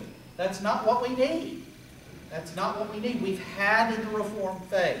solution. That's not what we need. That's not what we need. We've had in the Reformed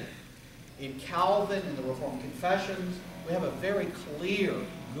faith, in Calvin, in the Reformed confessions, we have a very clear,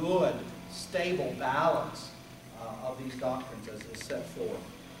 good, stable balance of these doctrines as is set forth.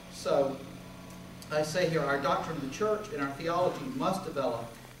 So, I say here, our doctrine of the church and our theology must develop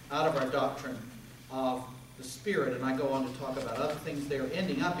out of our doctrine of the Spirit. And I go on to talk about other things there,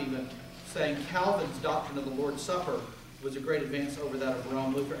 ending up even saying Calvin's doctrine of the Lord's Supper was a great advance over that of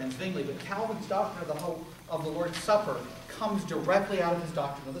Rome, Luther, and Zwingli. But Calvin's doctrine of the Lord's Supper comes directly out of his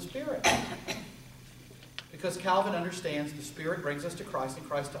doctrine of the Spirit. Because Calvin understands the Spirit brings us to Christ and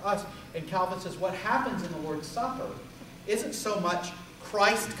Christ to us. And Calvin says what happens in the Lord's Supper isn't so much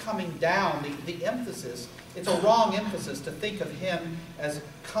Christ coming down, the emphasis. It's a wrong emphasis to think of him as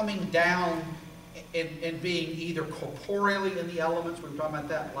coming down and being either corporeally in the elements, we're talking about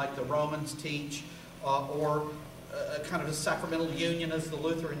that like the Romans teach, or a kind of a sacramental union as the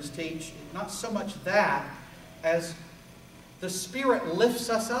Lutherans teach. Not so much that as the Spirit lifts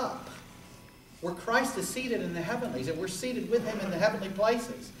us up. Where Christ is seated in the heavenlies, and we're seated with him in the heavenly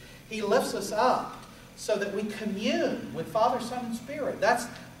places. He lifts us up so that we commune with Father, Son, and Spirit. That's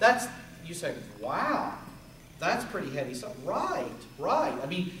you say, wow, that's pretty heady stuff. Right. I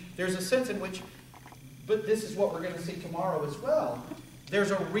mean, there's a sense in which, but this is what we're going to see tomorrow as well. There's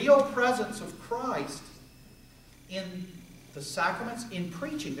a real presence of Christ in the sacraments, in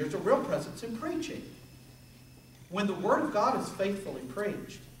preaching. There's a real presence in preaching. When the Word of God is faithfully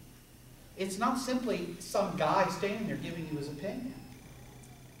preached, it's not simply some guy standing there giving you his opinion.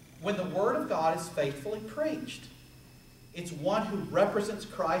 When the Word of God is faithfully preached, it's one who represents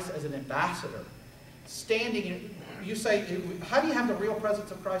Christ as an ambassador. Standing in, you say, how do you have the real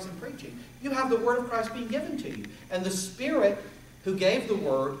presence of Christ in preaching? You have the Word of Christ being given to you. And the Spirit who gave the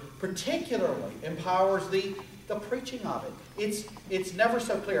Word particularly empowers the preaching of it. It's never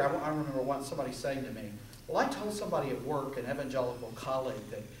so clear. I remember once somebody saying to me, well, I told somebody at work, an evangelical colleague,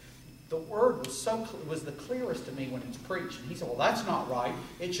 that the Word was the clearest to me when it's preached. And he said, well, that's not right.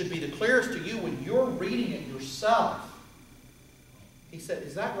 It should be the clearest to you when you're reading it yourself. He said,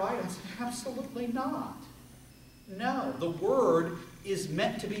 is that right? I said, absolutely not. No, the Word is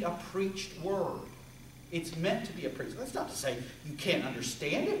meant to be a preached Word. It's meant to be a preached. That's not to say you can't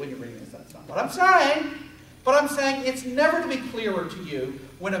understand it when you're reading it. That's not what I'm saying. But I'm saying it's never to be clearer to you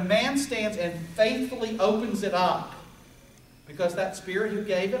when a man stands and faithfully opens it up. Because that Spirit who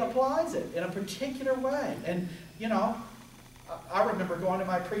gave it applies it in a particular way. And, you know, I remember going to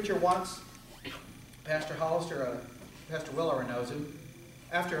my preacher once, Pastor Hollister, Pastor Willerer knows him,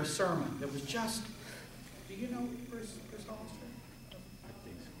 after a sermon that was just, do you know Bruce Hollister? I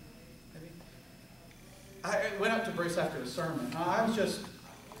think so. Maybe? I went up to Bruce after a sermon. I was just,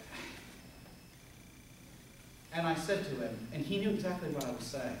 and I said to him, and he knew exactly what I was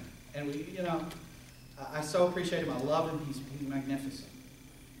saying. And we, you know, I so appreciate him. I love him. He's magnificent.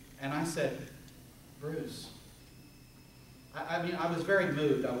 And I said, Bruce, I mean, I was very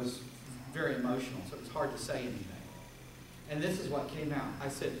moved. I was very emotional, so it was hard to say anything. And this is what came out. I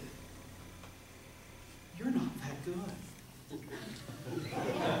said, you're not that good.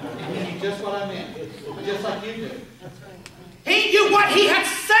 And he knew just what I meant, just like you do. He knew what he had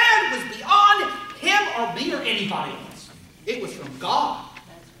said was beyond him or me or anybody else. It was from God.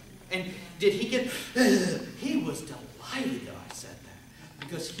 And did he get... He was delighted that I said that.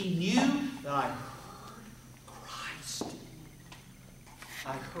 Because he knew that I heard Christ.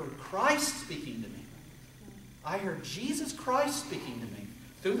 I heard Christ speaking to me. I heard Jesus Christ speaking to me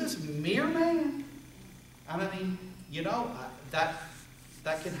through this mere man. I mean, you know, that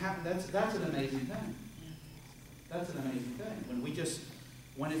can happen. That's an amazing thing. That's an amazing thing.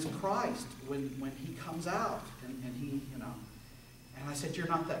 When it's Christ, when he comes out and he, you know, and I said, "You're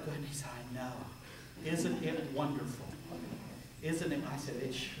not that good." And he said, "I know. Isn't it wonderful? Isn't it?" I said,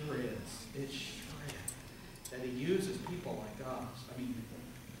 "It sure is. It sure is." That he uses people like us. I mean,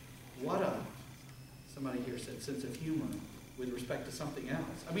 what somebody here said, sense of humor with respect to something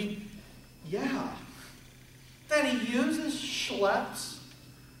else. I mean, yeah. That he uses schleps.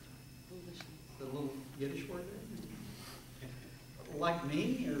 The little Yiddish word there. Like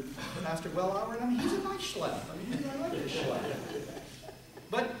me or Pastor Wellauer. I mean, he's a nice schlep. I mean, I like this schlep.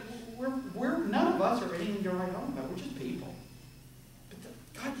 But we're none of us are anything to write home about. We're just people. But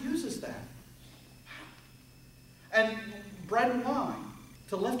God uses that. And bread and wine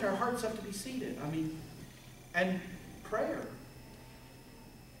to lift our hearts up to be seated. I mean, and prayer.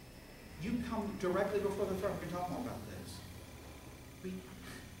 You come directly before the throne. We can talk more about this.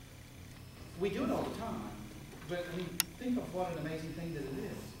 We do it all the time. But I mean, think of what an amazing thing that it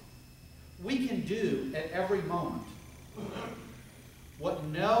is. We can do at every moment what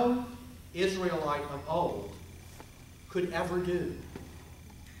no Israelite of old could ever do.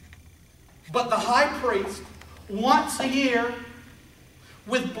 But the high priest, once a year,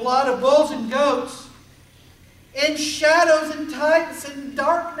 with blood of bulls and goats, in shadows and types and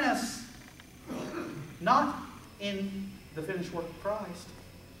darkness, not in the finished work of Christ.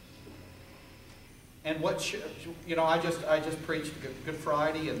 And what you know, I just preached Good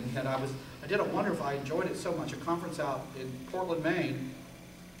Friday, and I did a wonderful. I enjoyed it so much. A conference out in Portland, Maine,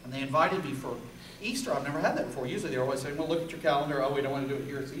 and they invited me for Easter. I've never had that before. Usually they're always saying, "Well, look at your calendar. Oh, we don't want to do it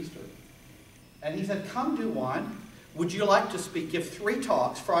here. It's Easter." And he said, "Come do one. Would you like to speak? Give 3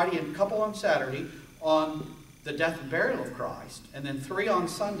 talks, Friday and a couple on Saturday, on the death and burial of Christ, and then 3 on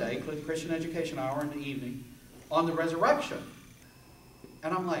Sunday, including Christian education hour in the evening, on the resurrection."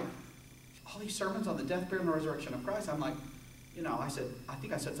 And I'm like, all these sermons on the death, burial, and the resurrection of Christ. I'm like, you know, I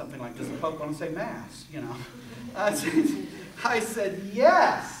think I said something like, "Does the Pope want to say Mass?" You know. I said,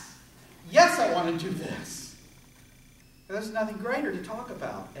 yes, I want to do this. There's nothing greater to talk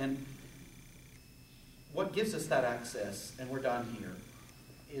about. And what gives us that access, and we're done here,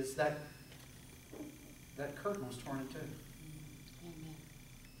 is that curtain was torn in two.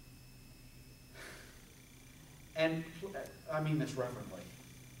 Amen. And I mean this reverently.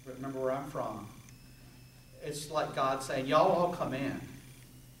 Remember where I'm from. It's like God saying, "Y'all all come in.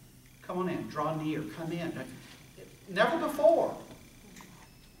 Come on in. Draw near. Come in." Never before.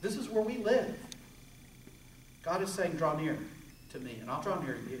 This is where we live. God is saying, "Draw near to me, and I'll draw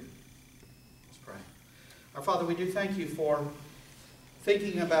near to you." Let's pray. Our Father, we do thank you for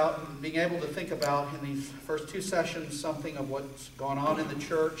thinking about, being able to think about in these first 2 sessions something of what's gone on in the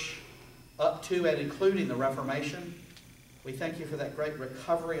church up to and including the Reformation. We thank you for that great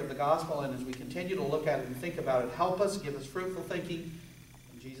recovery of the gospel, and as we continue to look at it and think about it, help us, give us fruitful thinking.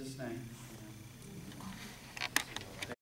 In Jesus' name.